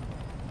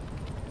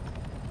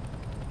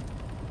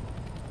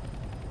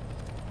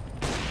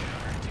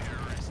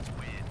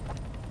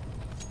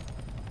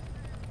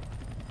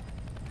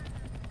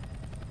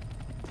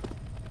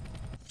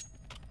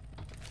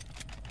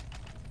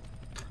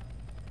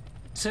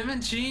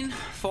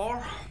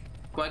 $17-4,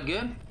 quite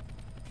good.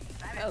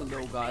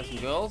 Hello guys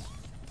and girls,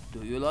 do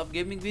you love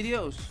gaming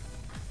videos?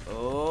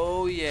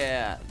 Oh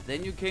yeah,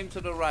 then you came to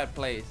the right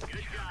place.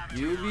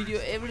 New video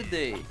every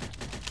day.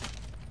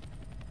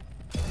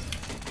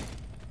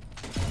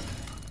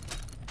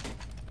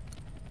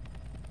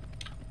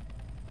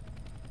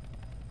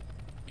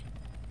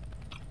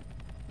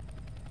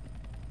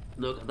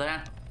 Look at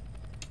that.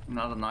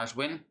 Another nice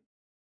win.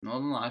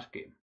 Another nice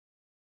game.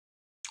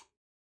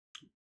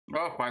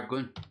 Oh, quite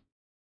good.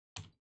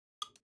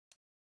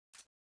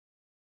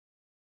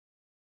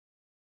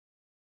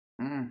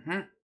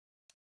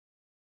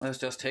 Let's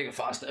just take a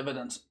fast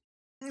evidence.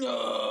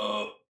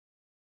 No.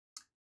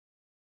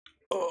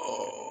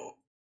 Oh.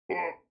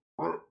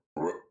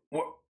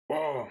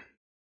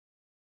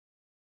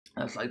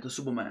 That's like the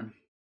Superman.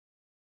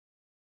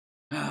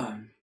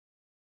 That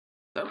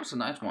was a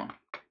nice one.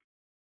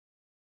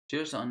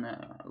 Cheers on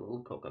a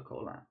little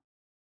Coca-Cola.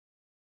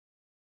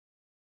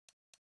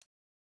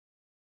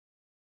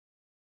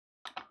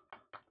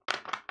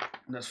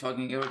 That's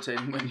fucking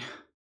irritating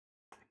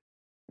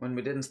when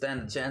we didn't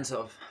stand a chance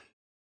of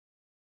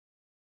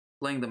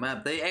playing the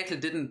map. They actually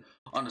didn't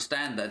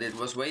understand that it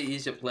was way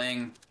easier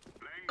playing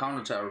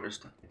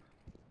counter-terrorist.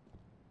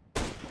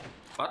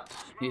 What?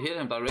 He hit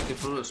him directly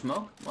through the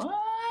smoke?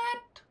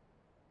 What?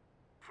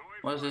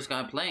 What is this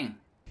guy playing?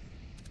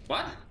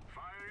 What?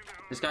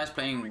 This guy's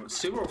playing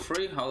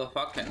 0-3. How the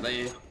fuck can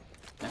they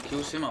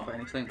accuse him of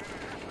anything?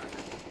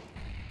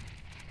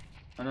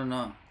 I don't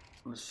know.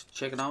 Let's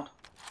check it out.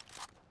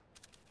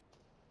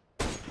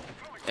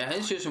 Yeah,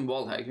 he's using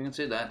wall hack. You can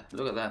see that.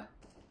 Look at that.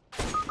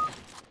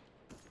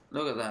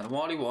 Look at that.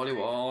 Wally, wally,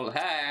 wall.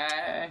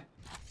 Hey.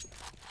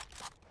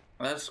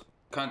 That's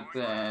kind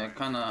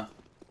of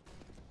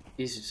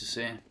easy to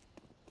see.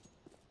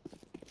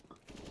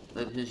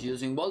 That he's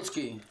using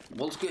Wolski.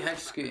 Wolski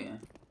Hexki.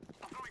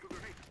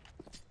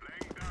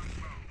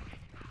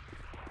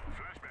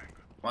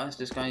 Why is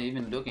this guy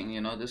even looking?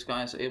 You know, this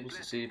guy is able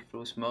to see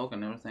through smoke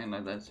and everything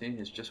like that. See,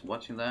 he's just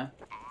watching there.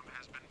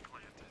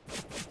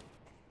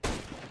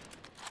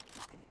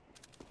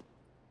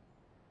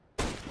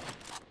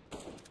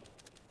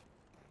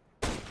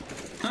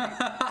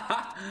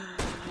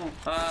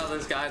 Oh,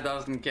 this guy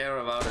doesn't care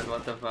about it.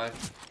 What the fuck?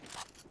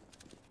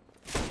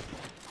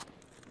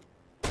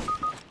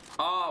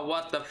 Oh,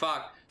 what the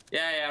fuck?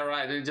 Yeah,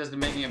 right. He's just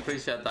making a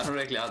pre-shot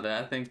directly out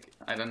there.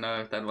 I don't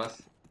know if that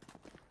was.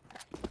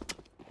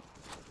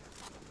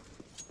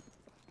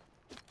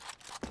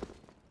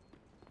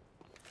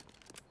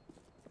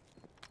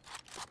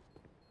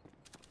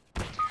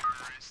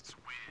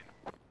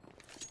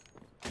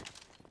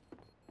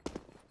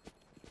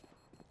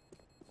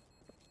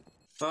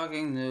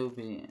 Fucking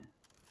newbie.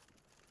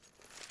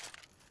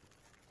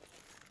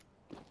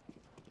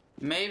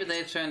 Maybe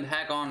they turned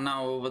hack on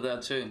now over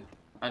there too.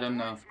 I don't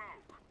know.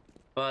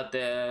 But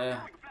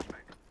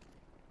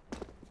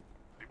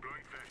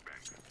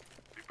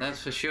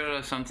that's for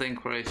sure something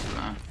crazy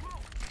now.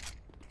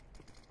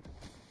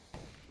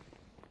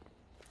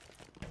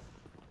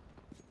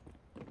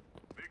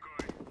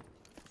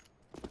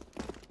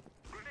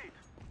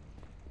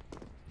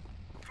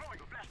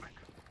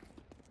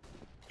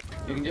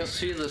 You can just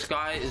see this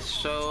guy is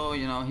so,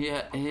 you know, he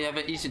have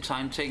an easy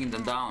time taking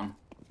them down.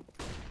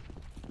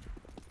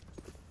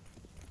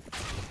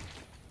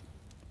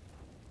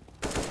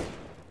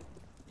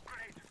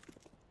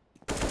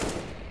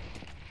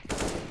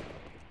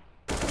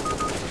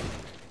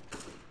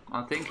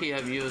 I think he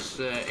have used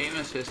aim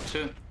assist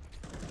too.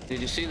 Did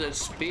you see that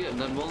speed of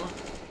that bullet?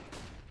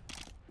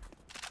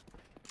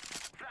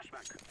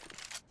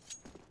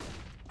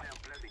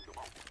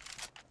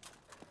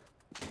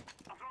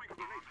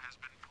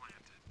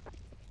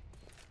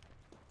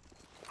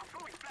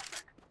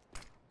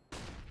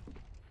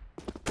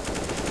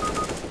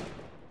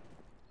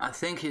 I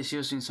think he's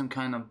using some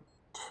kind of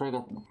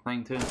trigger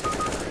thing too.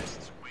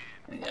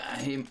 Yeah,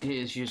 he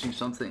is using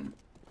something.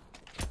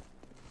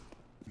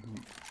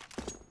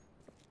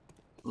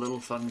 Little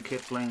fucking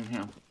kid playing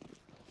here.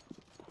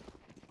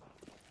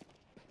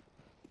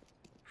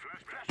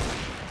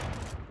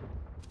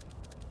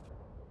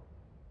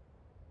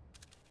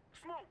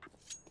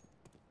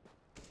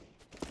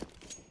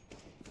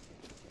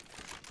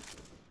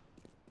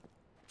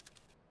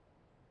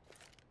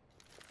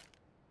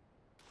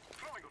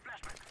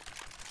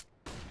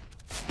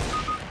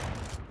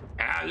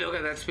 Look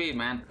at that speed,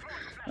 man.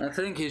 I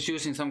think he's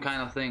using some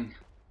kind of thing.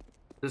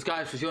 This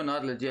guy is for sure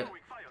not legit.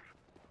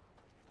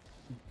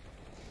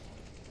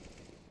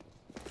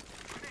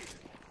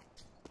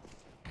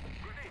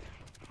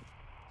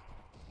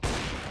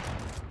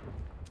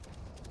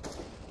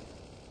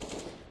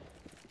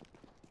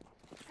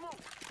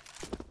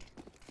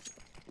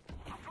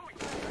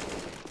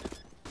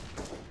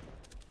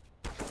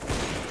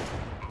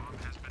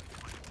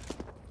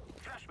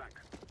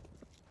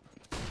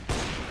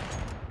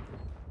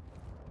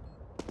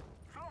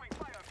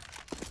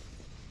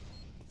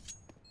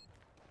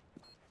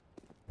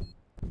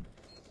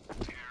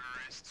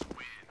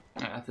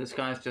 This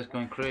guy's just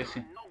going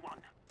crazy.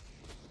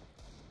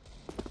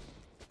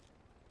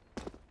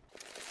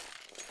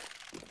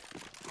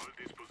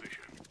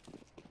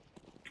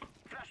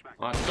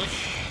 What?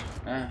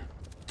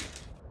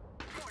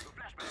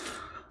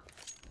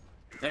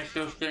 Let's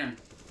do Sheen.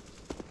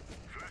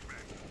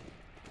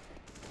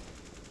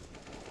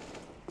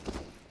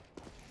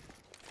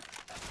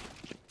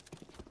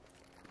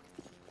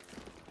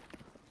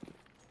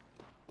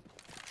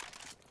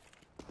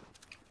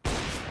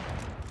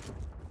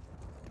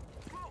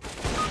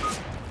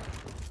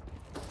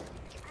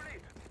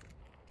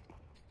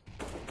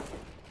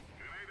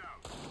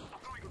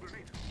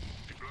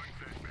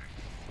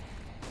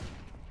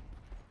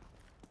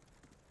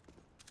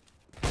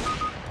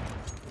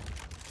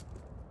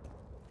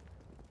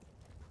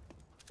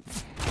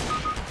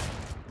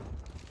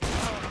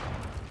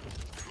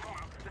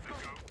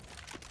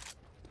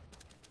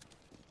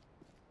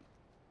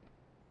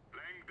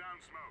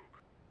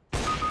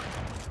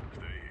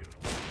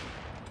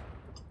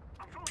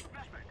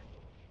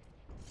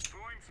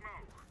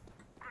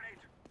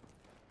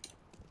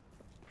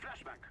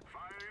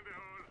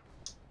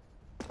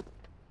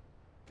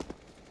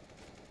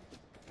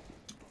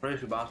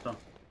 Crazy bastard.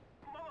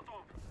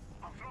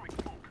 I'm throwing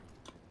smoke.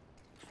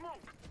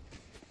 Smoke.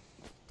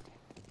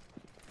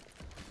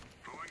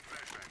 Throwing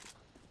flashbang.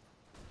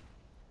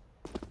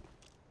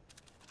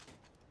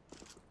 Throwing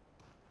flashbang.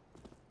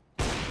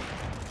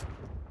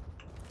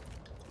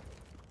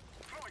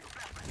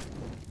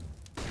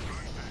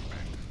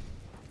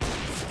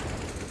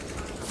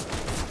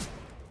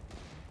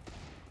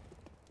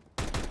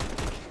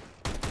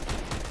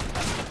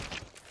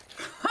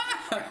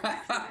 Throwing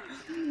flashbang.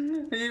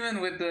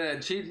 Even with the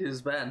cheat,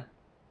 he's bad.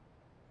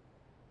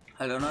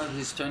 I don't know if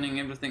he's turning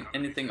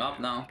anything up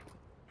now.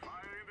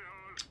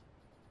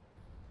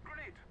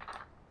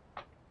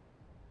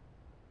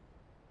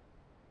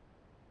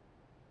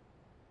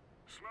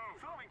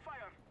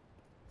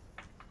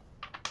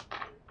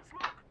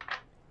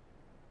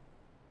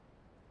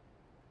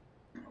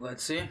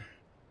 Let's see.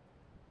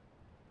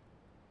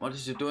 What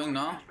is he doing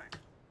now?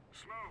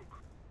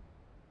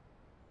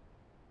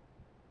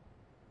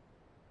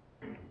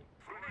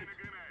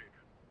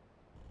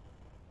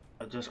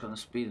 I'm just gonna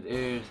speed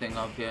everything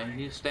up here.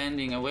 He's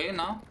standing away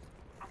now.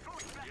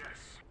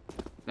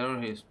 There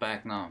he's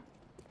back now.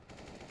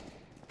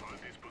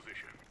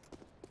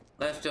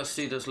 Let's just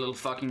see this little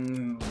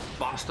fucking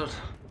bastard.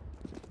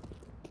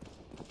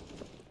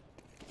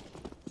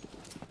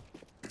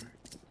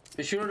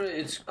 For sure,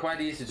 it's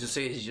quite easy to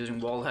say he's using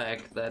wall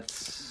hack.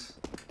 That's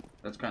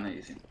kind of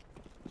easy.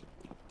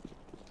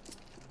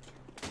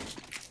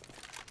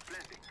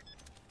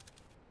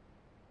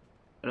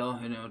 Hello,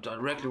 you know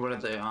directly where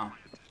they are.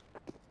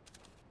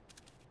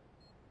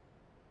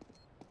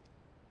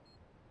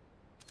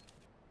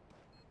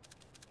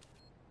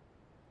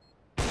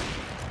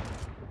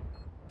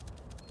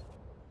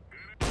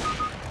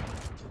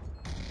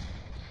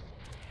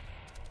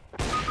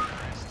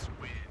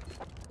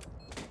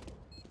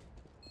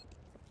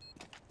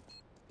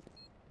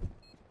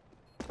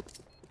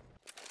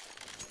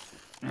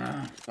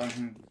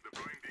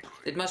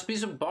 It must be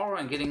so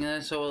boring getting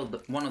into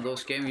one of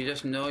those games. You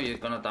just know you're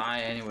gonna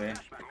die anyway.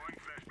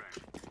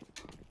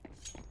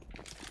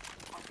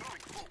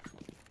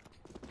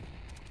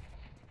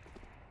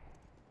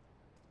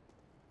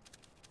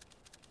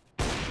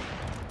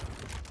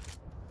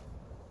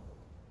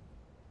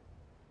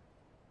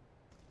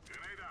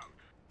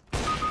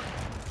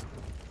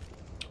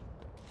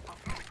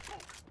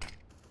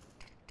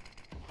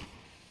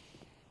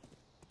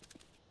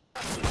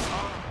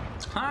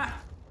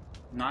 Ha!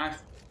 Nice.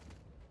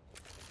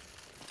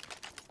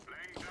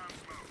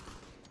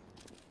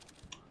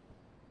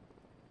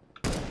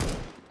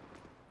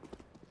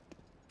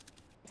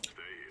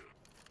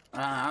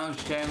 I was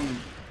sharing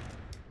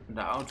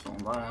the outfit,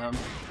 but Thank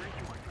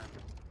you, my friend.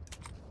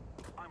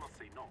 I must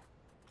say no.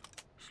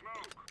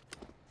 Smoke.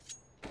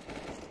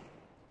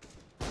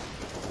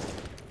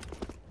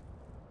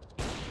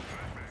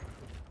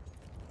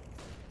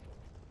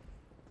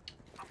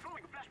 I'm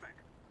throwing a flashback.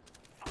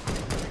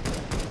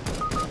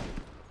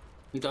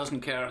 he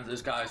doesn't care.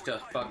 This guy is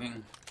just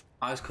fucking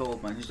ice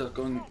cold, man. He's just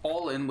going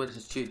all in with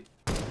his cheat.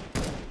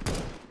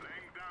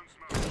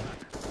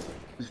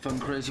 He's fucking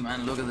crazy,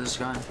 man. Look at this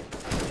guy.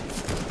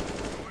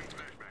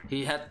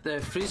 He had the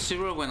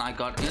 3-0 when I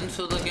got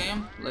into the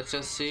game. Let's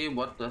just see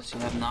what does he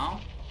have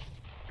now.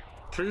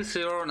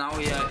 3-0 now.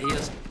 He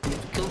has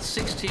killed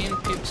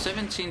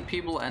 17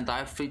 people and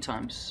died 3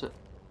 times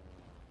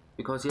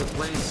because he had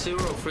played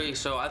 0-3.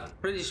 So I'm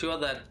pretty sure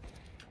that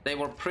they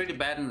were pretty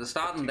bad in the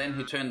start, and then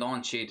he turned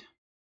on cheat.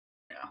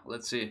 Yeah,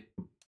 let's see.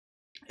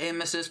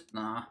 Aim assist,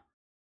 nah.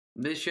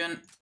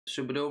 Vision,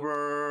 super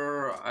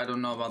duper. I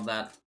don't know about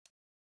that.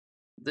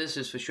 This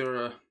is for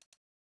sure.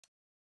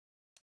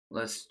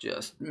 Let's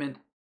just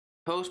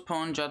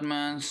postpone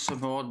judgment,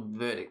 support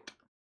verdict.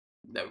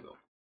 There we go.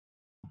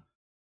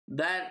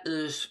 That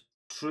is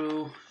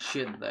true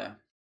shit there.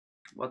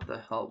 What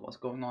the hell was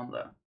going on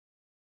there?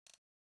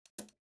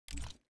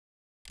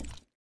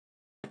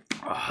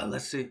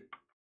 Let's see.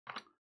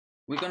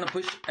 We're gonna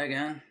push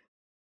again.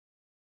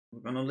 We're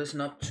gonna listen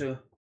up to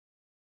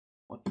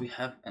what we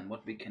have and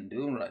what we can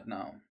do right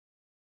now.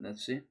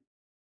 Let's see.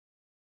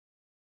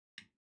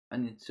 I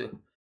need to.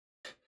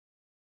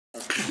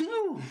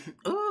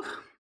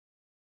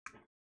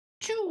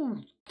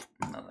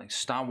 Like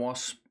Star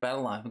Wars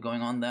battle life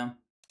going on there.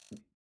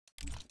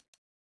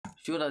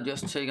 Should I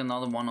just take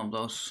another one of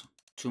those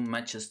 2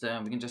 matches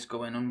there? We can just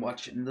go in and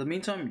watch. In the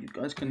meantime, you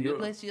guys can hear. You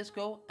play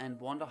CSGO and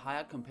want a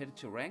higher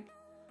competitive rank?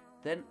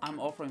 Then I'm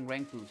offering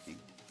rank boosting.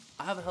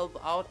 I have helped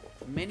out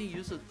many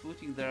users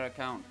boosting their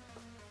account.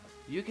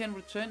 You can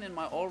return in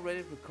my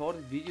already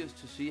recorded videos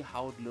to see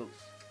how it looks.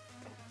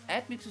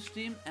 Add me to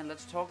Steam and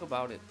let's talk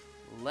about it.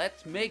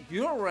 Let's make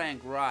your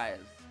rank rise.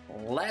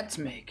 Let's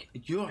make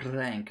your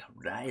rank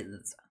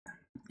rise.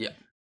 Yeah.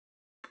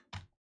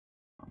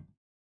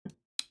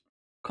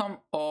 Come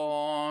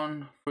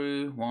on,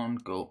 3, 1,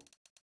 go.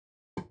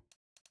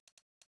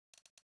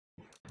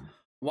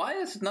 Why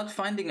is it not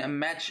finding a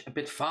match a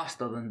bit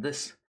faster than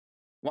this?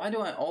 Why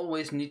do I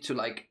always need to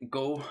like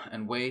go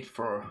and wait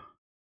for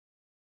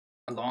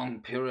a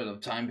long period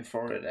of time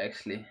before it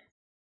actually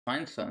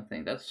finds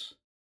something? That's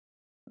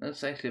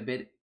actually a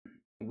bit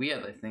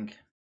weird, I think.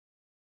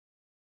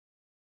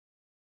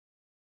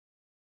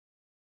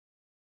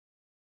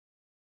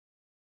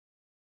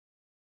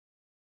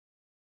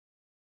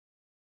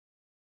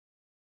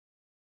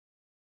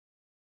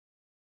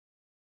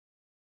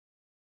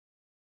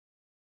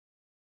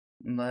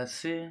 Let's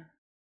see.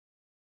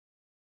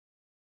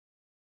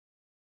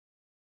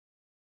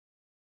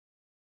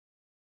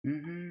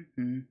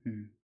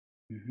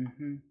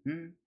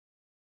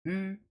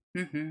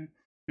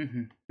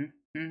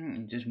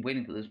 I'm just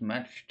waiting for this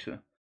match to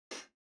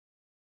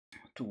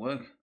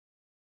work.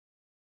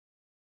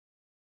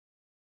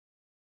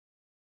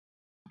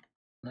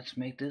 Let's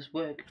make this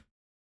work.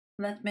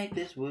 Let's make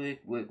this work.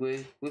 Work.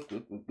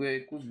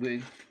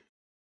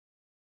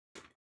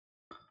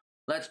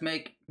 Let's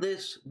make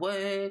this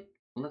work.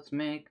 Let's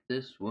make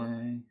this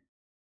work.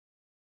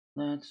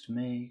 Let's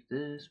make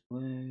this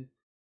work.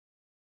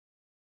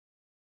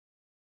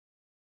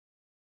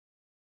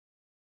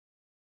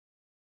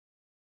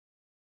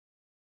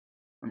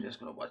 I'm just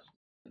gonna watch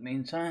in the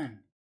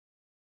meantime.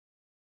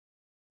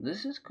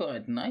 This is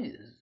quite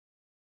nice.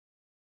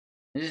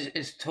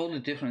 It's totally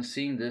different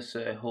seeing this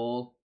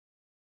whole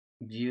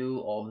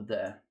view of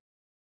the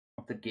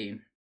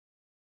game.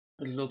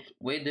 It looks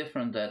way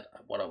different than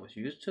what I was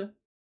used to.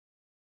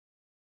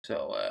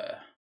 So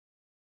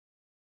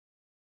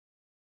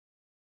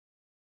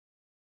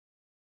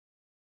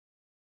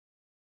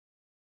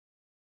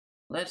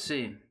let's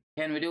see.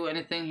 Can we do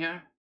anything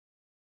here?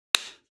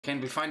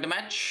 Can we find the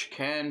match?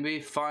 Can we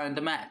find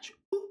the match?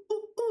 Ooh,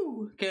 ooh,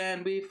 ooh.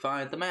 Can we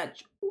find the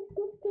match? Ooh,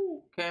 ooh,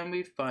 ooh. Can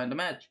we find the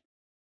match?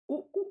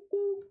 Ooh, ooh,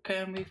 ooh.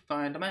 Can we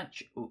find a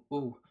match? Ooh,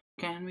 ooh.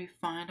 Can we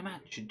find a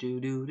match?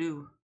 Do, do,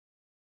 do.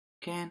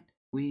 Can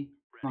we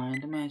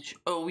find a match?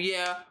 Oh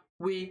yeah,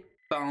 we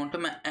found a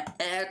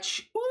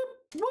match. Whoop,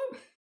 whoop.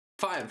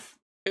 5,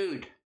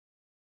 8.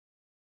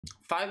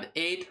 5,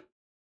 8.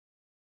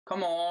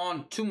 Come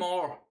on, 2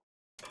 more.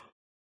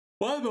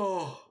 1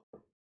 more.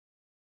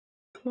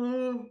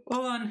 Come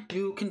on,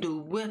 you can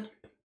do it.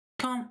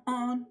 Come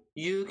on,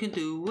 you can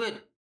do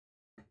it.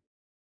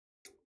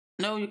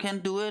 No, you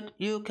can't do it.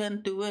 You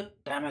can do it.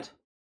 Damn it.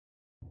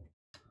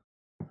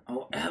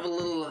 Oh, I have a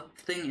little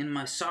thing in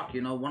my sock,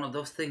 you know, one of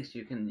those things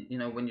you can, you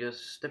know, when you're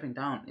stepping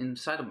down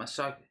inside of my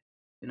sock,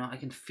 you know, I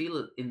can feel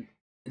it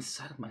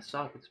inside of my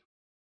sock. It's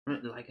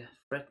like a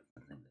thread,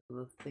 I think, a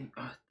little thing.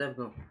 Oh, there we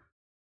go.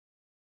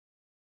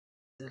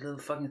 The little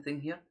fucking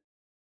thing here.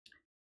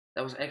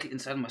 That was actually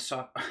inside my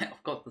sock.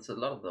 Of course, there's a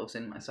lot of those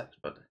in my socks,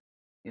 but,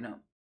 you know,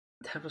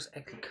 that was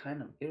actually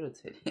kind of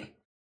irritating.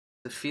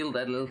 To feel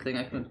that little thing.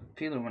 I couldn't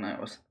feel it when I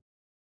was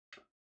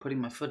putting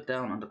my foot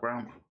down on the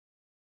ground.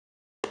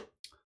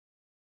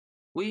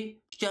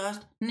 We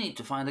just need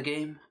to find a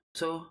game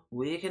so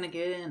we can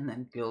get in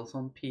and kill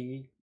some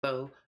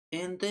people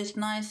in this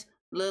nice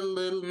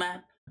little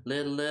map.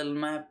 Little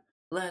map.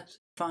 Let's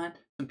find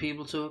some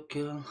people to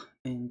kill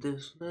in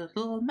this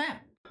little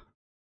map.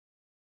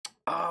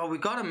 Oh, we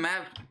got a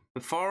map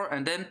before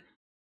and then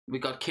we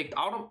got kicked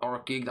out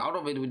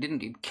of it. We didn't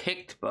get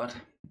kicked, but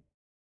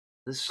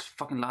this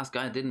fucking last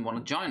guy didn't want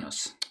to join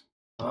us.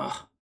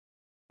 Ugh,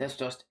 that's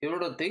just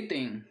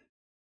irritating.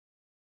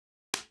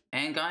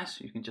 And guys,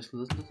 you can just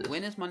listen to this.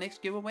 When is my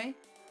next giveaway?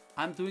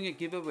 I'm doing a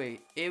giveaway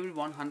every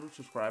 100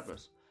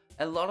 subscribers.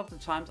 A lot of the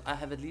times I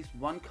have at least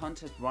one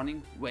contest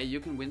running where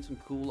you can win some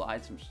cool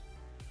items.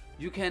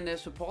 You can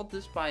support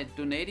this by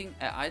donating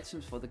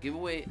items for the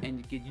giveaway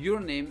and get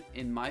your name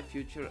in my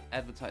future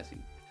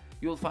advertising.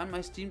 You will find my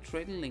Steam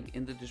trading link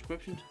in the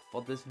description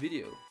for this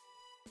video.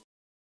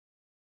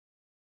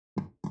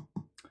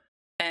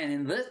 And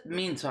in the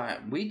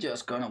meantime, we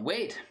just gonna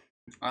wait.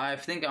 I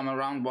think I'm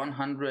around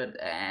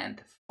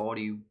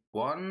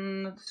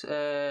 141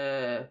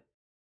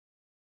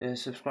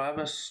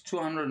 subscribers.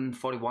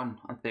 241,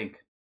 I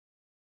think.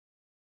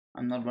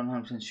 I'm not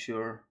 100%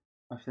 sure.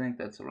 I think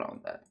that's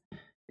around that.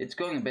 It's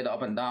going a bit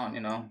up and down,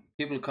 you know.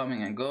 People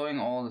coming and going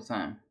all the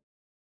time.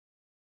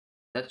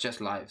 That's just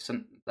life.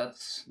 That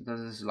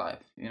is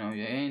life. You know,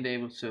 you ain't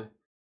able to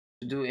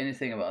do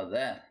anything about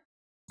that.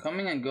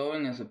 Coming and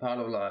going is a part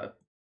of life.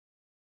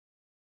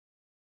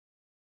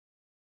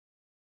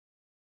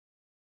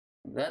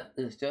 That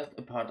is just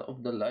a part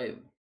of the life.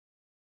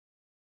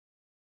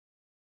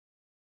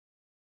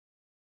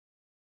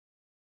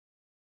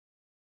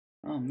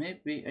 Oh,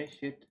 maybe I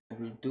should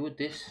do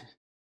this.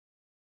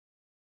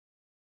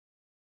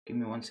 Give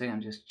me 1 second,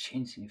 I'm just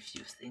changing a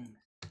few things.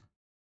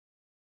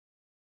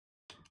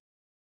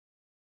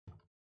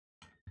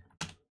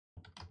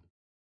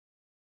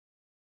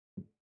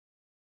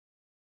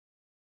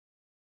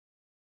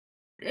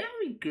 There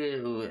we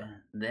go.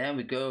 There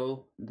we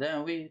go.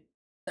 There we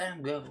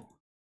go.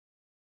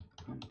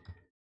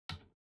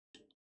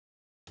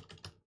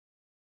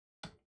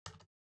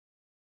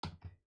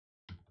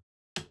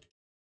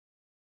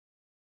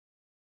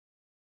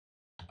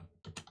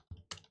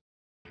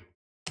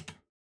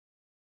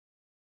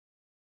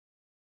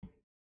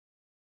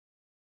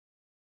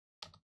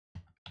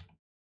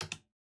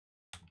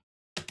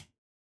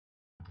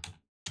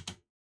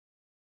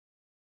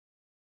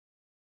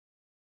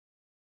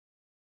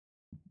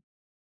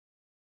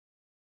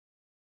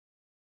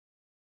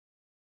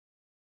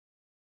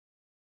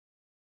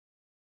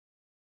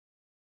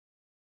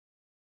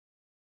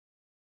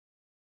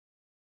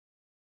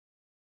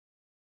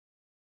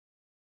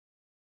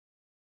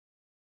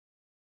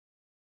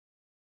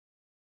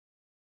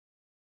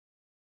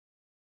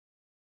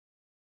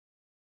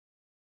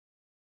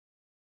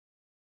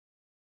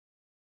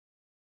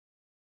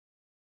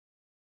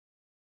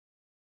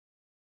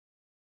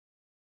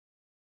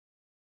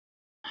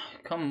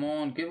 Come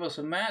on, give us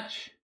a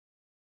match.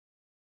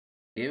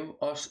 Give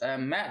us a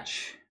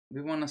match.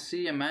 We want to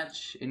see a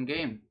match in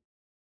game.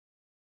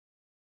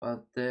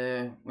 But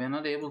we're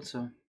not able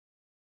to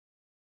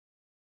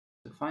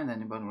find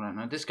anybody right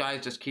now. This guy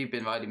just keep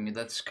inviting me.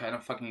 That's kind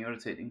of fucking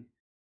irritating.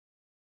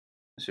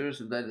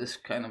 Seriously, that is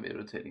kind of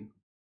irritating.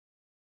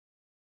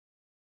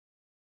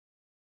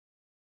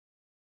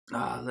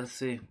 Let's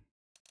see.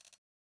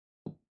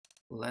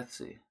 Let's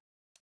see.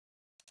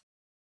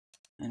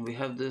 And we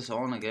have this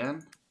on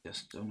again.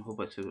 Just don't hope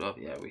I took it off.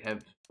 Yeah, we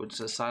have with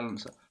the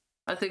silencer.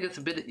 I think it's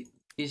a bit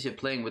easier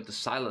playing with the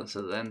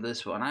silencer than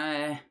this one.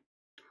 I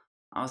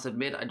must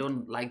admit I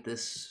don't like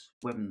this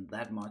weapon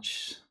that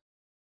much.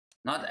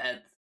 Not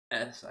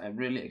as I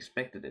really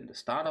expected in the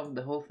start of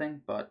the whole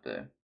thing, but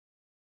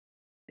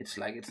it's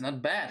like it's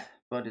not bad,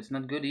 but it's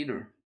not good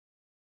either.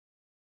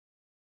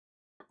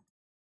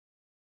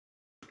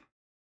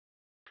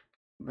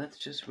 Let's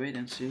just wait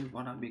and see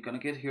what are we gonna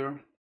get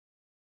here.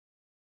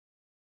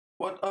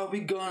 What are we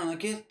gonna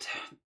get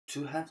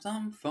to have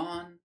some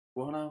fun?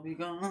 What are we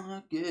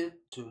gonna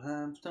get to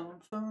have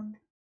some fun?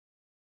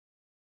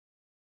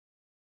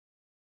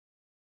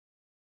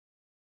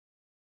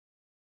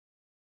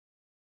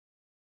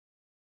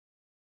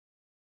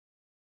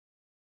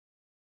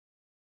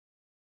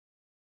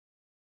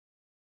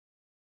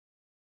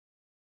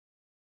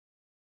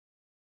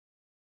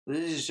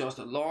 This is just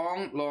a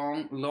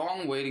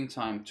long waiting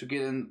time to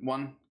get in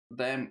one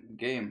damn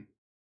game.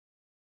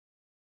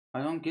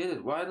 I don't get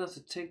it. Why does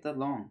it take that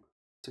long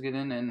to get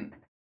in and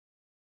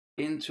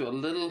into a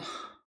little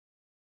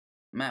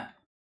map?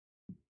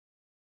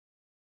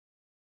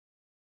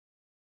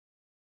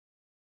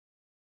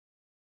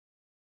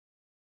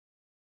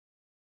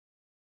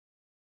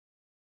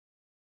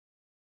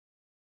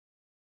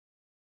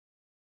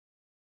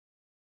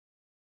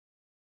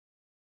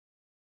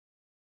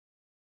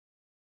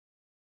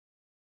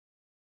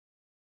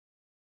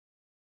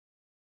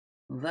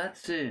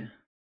 That's it.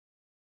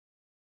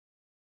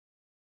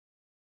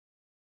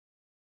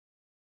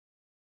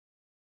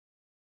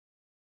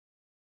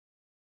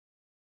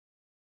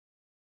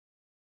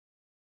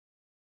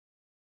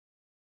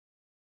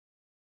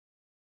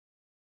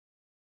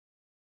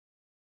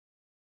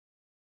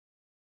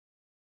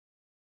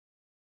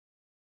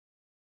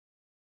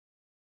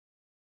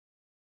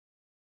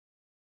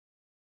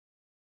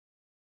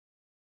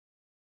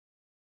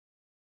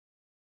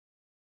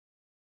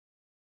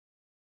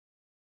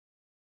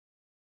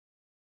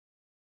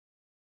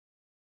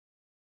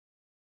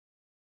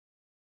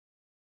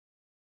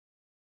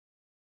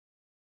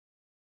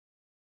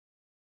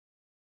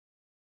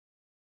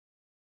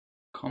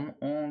 Come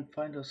on,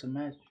 find us a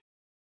match.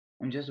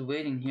 I'm just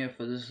waiting here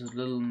for this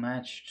little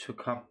match to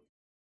come.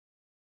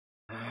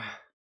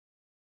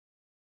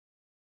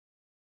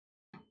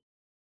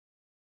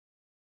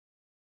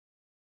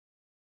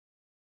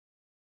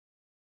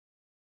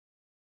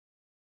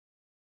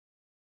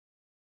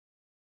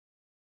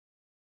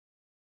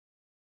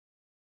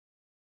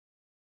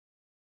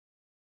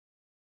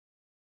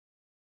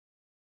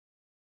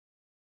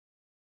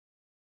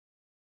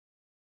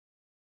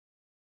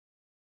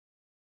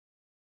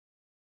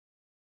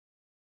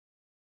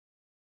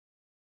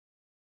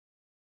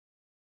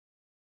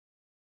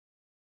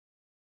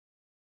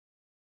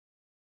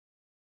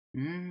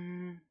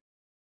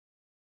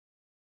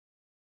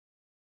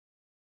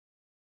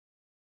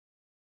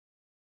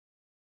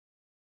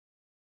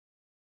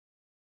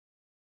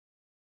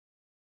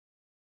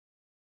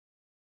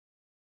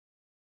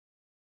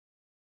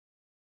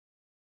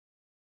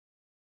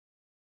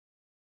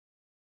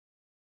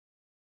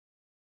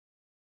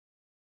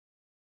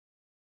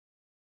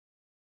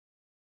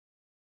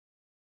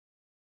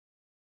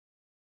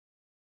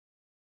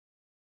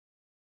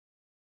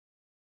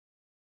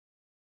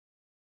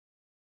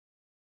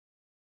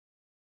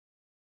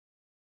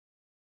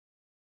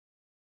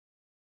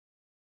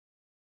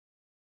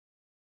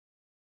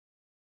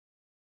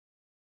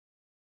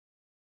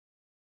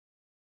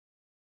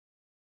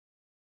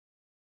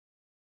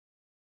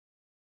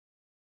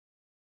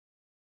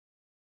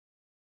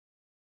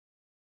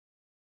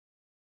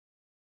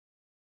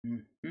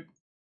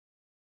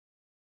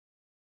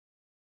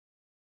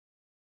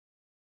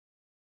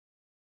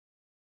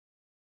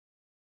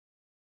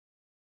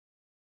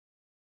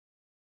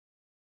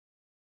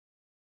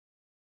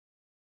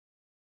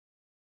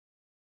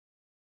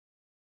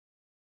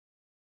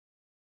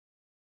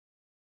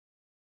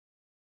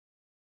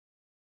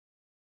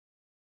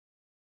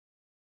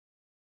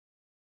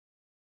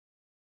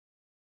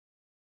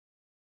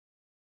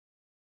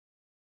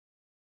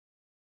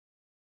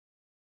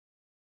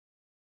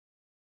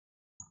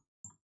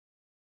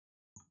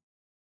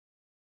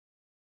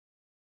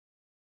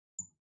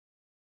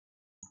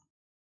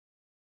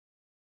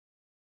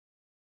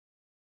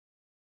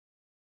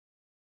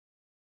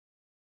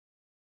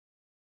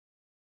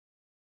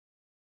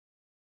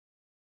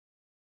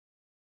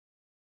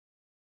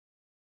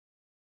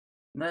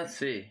 Let's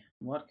see.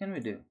 What can we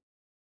do?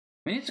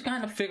 We need to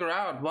kind of figure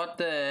out what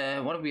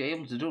are we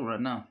able to do right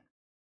now.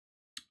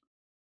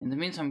 In the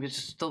meantime, we're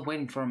just still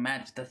waiting for a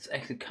match. That's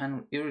actually kind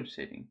of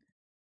irritating.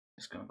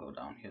 Just gonna go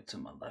down here to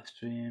my live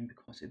stream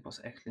because it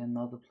was actually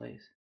another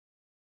place.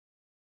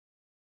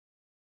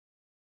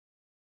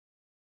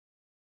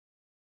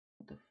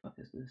 What the fuck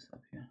is this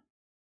up here?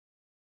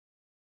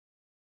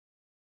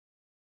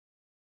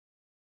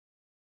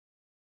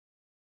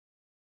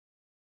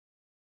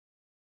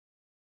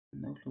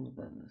 No clue what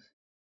that is.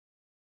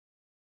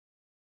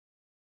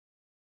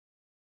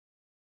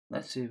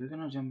 Let's see, we're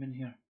gonna jump in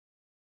here.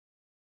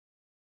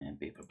 And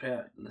be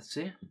prepared. Let's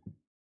see.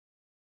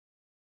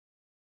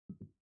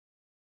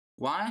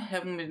 Why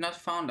haven't we not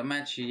found a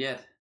match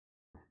yet?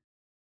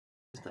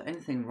 Is there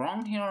anything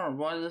wrong here or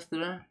what is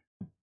there?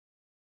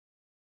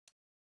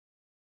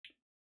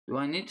 Do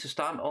I need to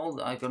start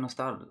all? I'm gonna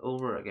start it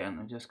over again.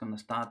 I'm just gonna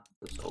start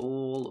this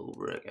all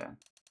over again.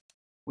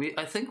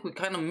 I think we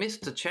kind of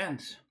missed the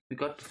chance we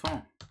got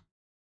before.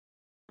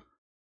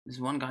 This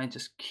one guy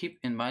just keep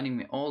inviting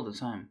me all the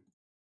time.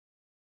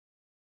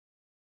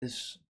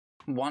 This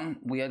one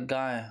weird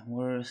guy,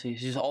 where is he?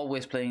 He's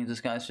always playing.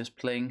 This guy's just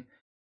playing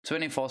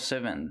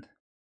 24/7.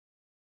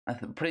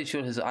 I'm pretty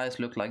sure his eyes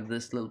look like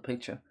this little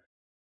picture.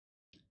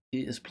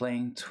 He is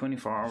playing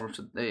 24 hours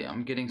a day.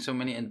 I'm getting so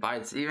many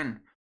invites.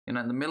 Even in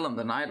the middle of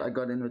the night, I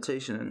got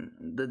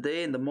invitation. The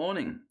day in the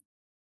morning,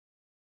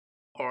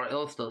 or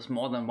else there's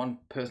more than one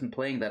person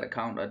playing that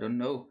account. I don't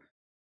know.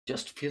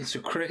 Just feels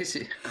so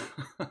crazy.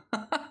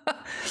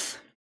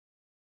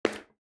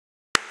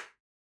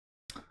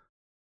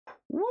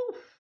 Woo!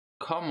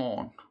 Come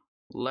on,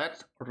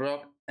 let's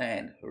rock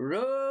and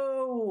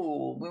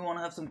roll. We want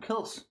to have some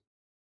kills.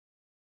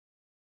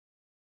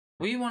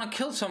 We want to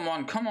kill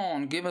someone. Come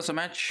on, give us a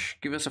match.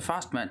 Give us a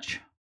fast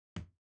match.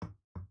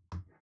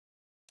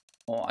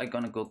 Or I'm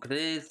gonna go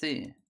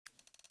crazy.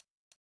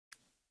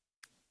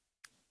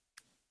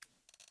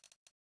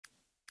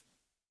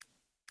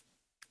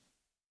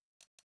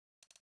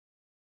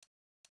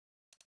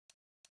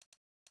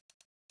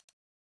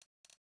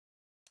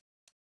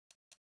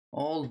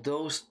 All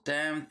those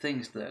damn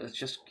things there. Let's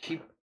just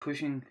keep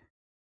pushing,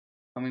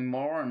 coming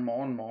more and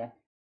more and more.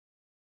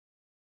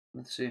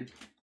 Let's see. What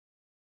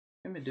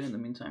can we do in the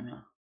meantime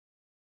here?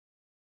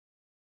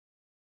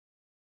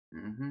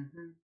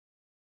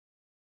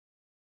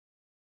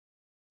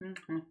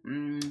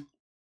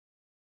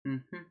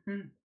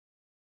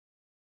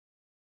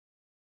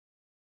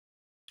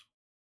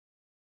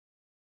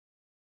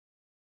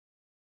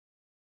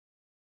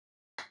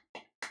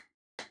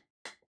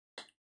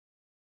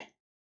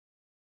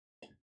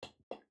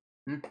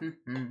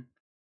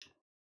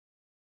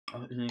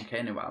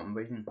 I'm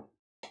waiting.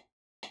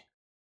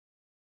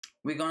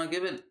 We're gonna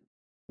give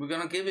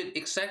it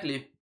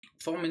exactly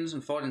 4 minutes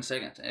and 14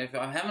 seconds. If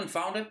I haven't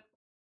found it,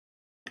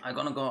 I'm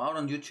gonna go out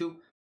on YouTube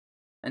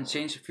and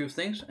change a few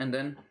things, and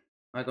then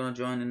I'm gonna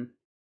join in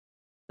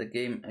the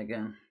game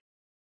again.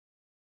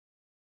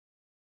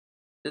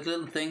 This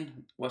little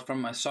thing was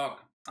from my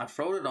sock. I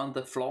threw it on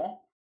the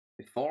floor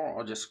before,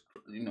 or just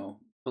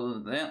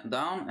pull it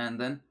down, and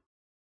then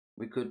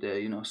we could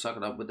suck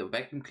it up with the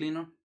vacuum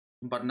cleaner.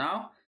 But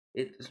now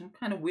it some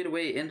kind of weird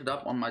way ended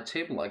up on my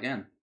table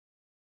again.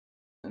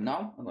 So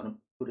now I'm gonna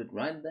put it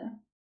right there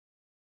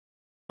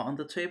on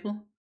the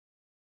table,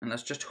 and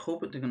let's just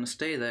hope it's gonna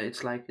stay there.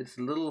 It's like it's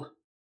a little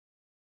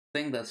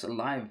thing that's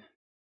alive,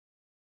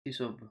 piece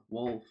of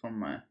wool from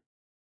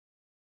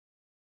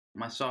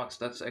my socks.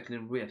 That's actually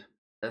weird.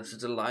 That's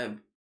it's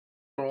alive,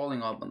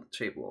 crawling up on the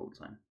table all the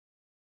time.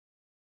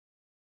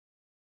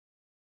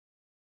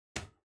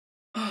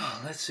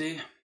 Let's see.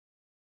 I'm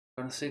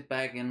gonna sit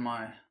back in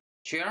my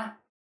chair,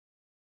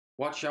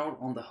 watch out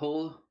on the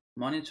whole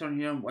monitor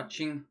here,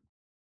 watching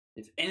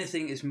if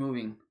anything is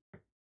moving.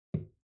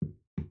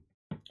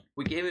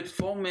 We gave it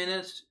 4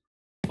 minutes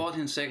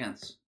 14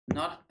 seconds,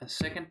 not a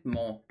second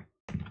more,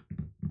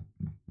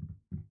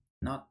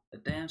 not a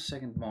damn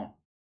second more.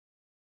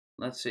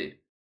 Let's see,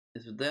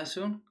 is it there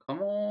soon?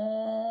 Come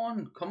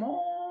on, come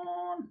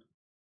on,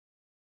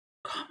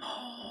 come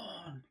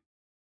on.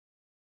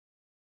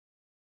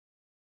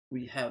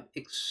 We have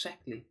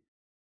exactly,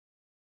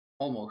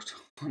 almost,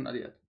 not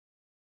yet.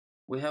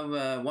 We have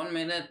 1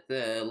 minute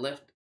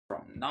left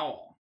from now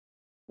on.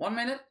 1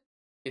 minute,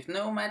 if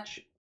no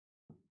match,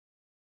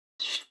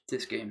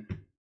 this game.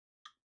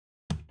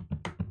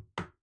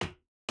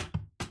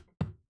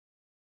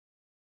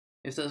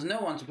 If there's no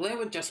one to play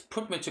with, just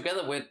put me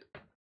together with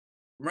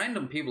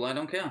random people, I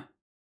don't care.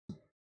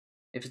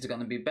 If it's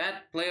gonna be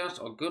bad players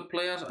or good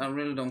players, I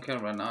really don't care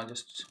right now. I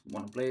just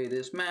want to play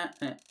this map.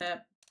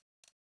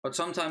 But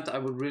sometimes I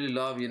would really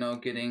love,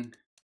 getting,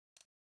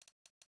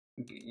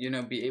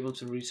 be able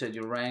to reset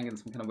your rank in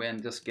some kind of way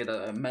and just get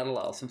a medal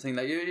or something.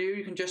 Like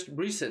you can just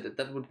reset it.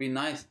 That would be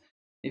nice.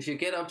 If you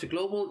get up to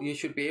global, you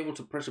should be able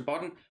to press a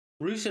button,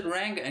 reset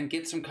rank, and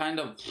get some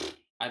kind of,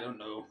 I don't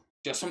know,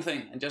 just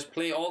something, and just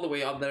play all the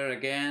way up there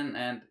again,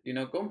 and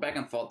going back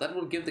and forth. That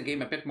will give the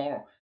game a bit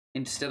more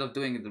instead of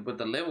doing it with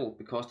the level,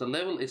 because the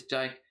level is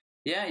like,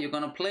 yeah, you're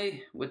gonna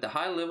play with the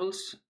high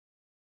levels,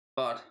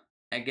 but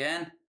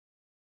again,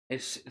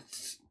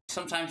 it's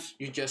sometimes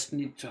you just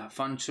need to have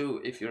fun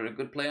too if you're a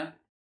good player.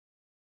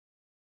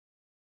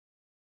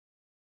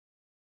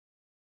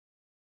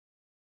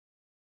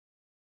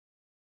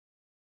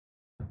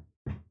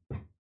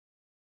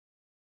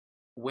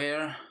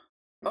 Where?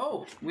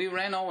 Oh, we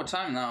ran over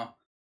time now.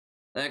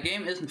 The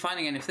game isn't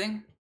finding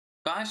anything.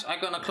 Guys, I'm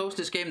gonna close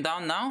this game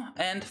down now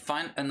and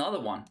find another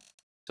one.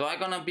 So I'm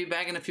gonna be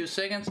back in a few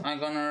seconds. I'm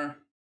gonna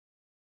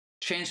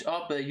change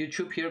up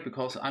YouTube here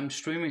because I'm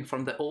streaming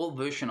from the old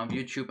version of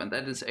YouTube, and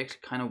that is actually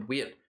kind of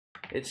weird.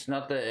 It's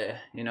not the,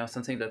 you know,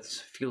 something that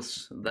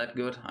feels that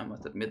good, I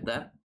must admit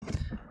that.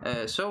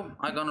 So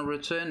I'm gonna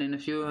return in a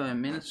few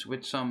minutes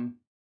with some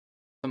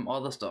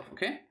other stuff,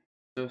 okay?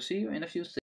 So see you in a few seconds.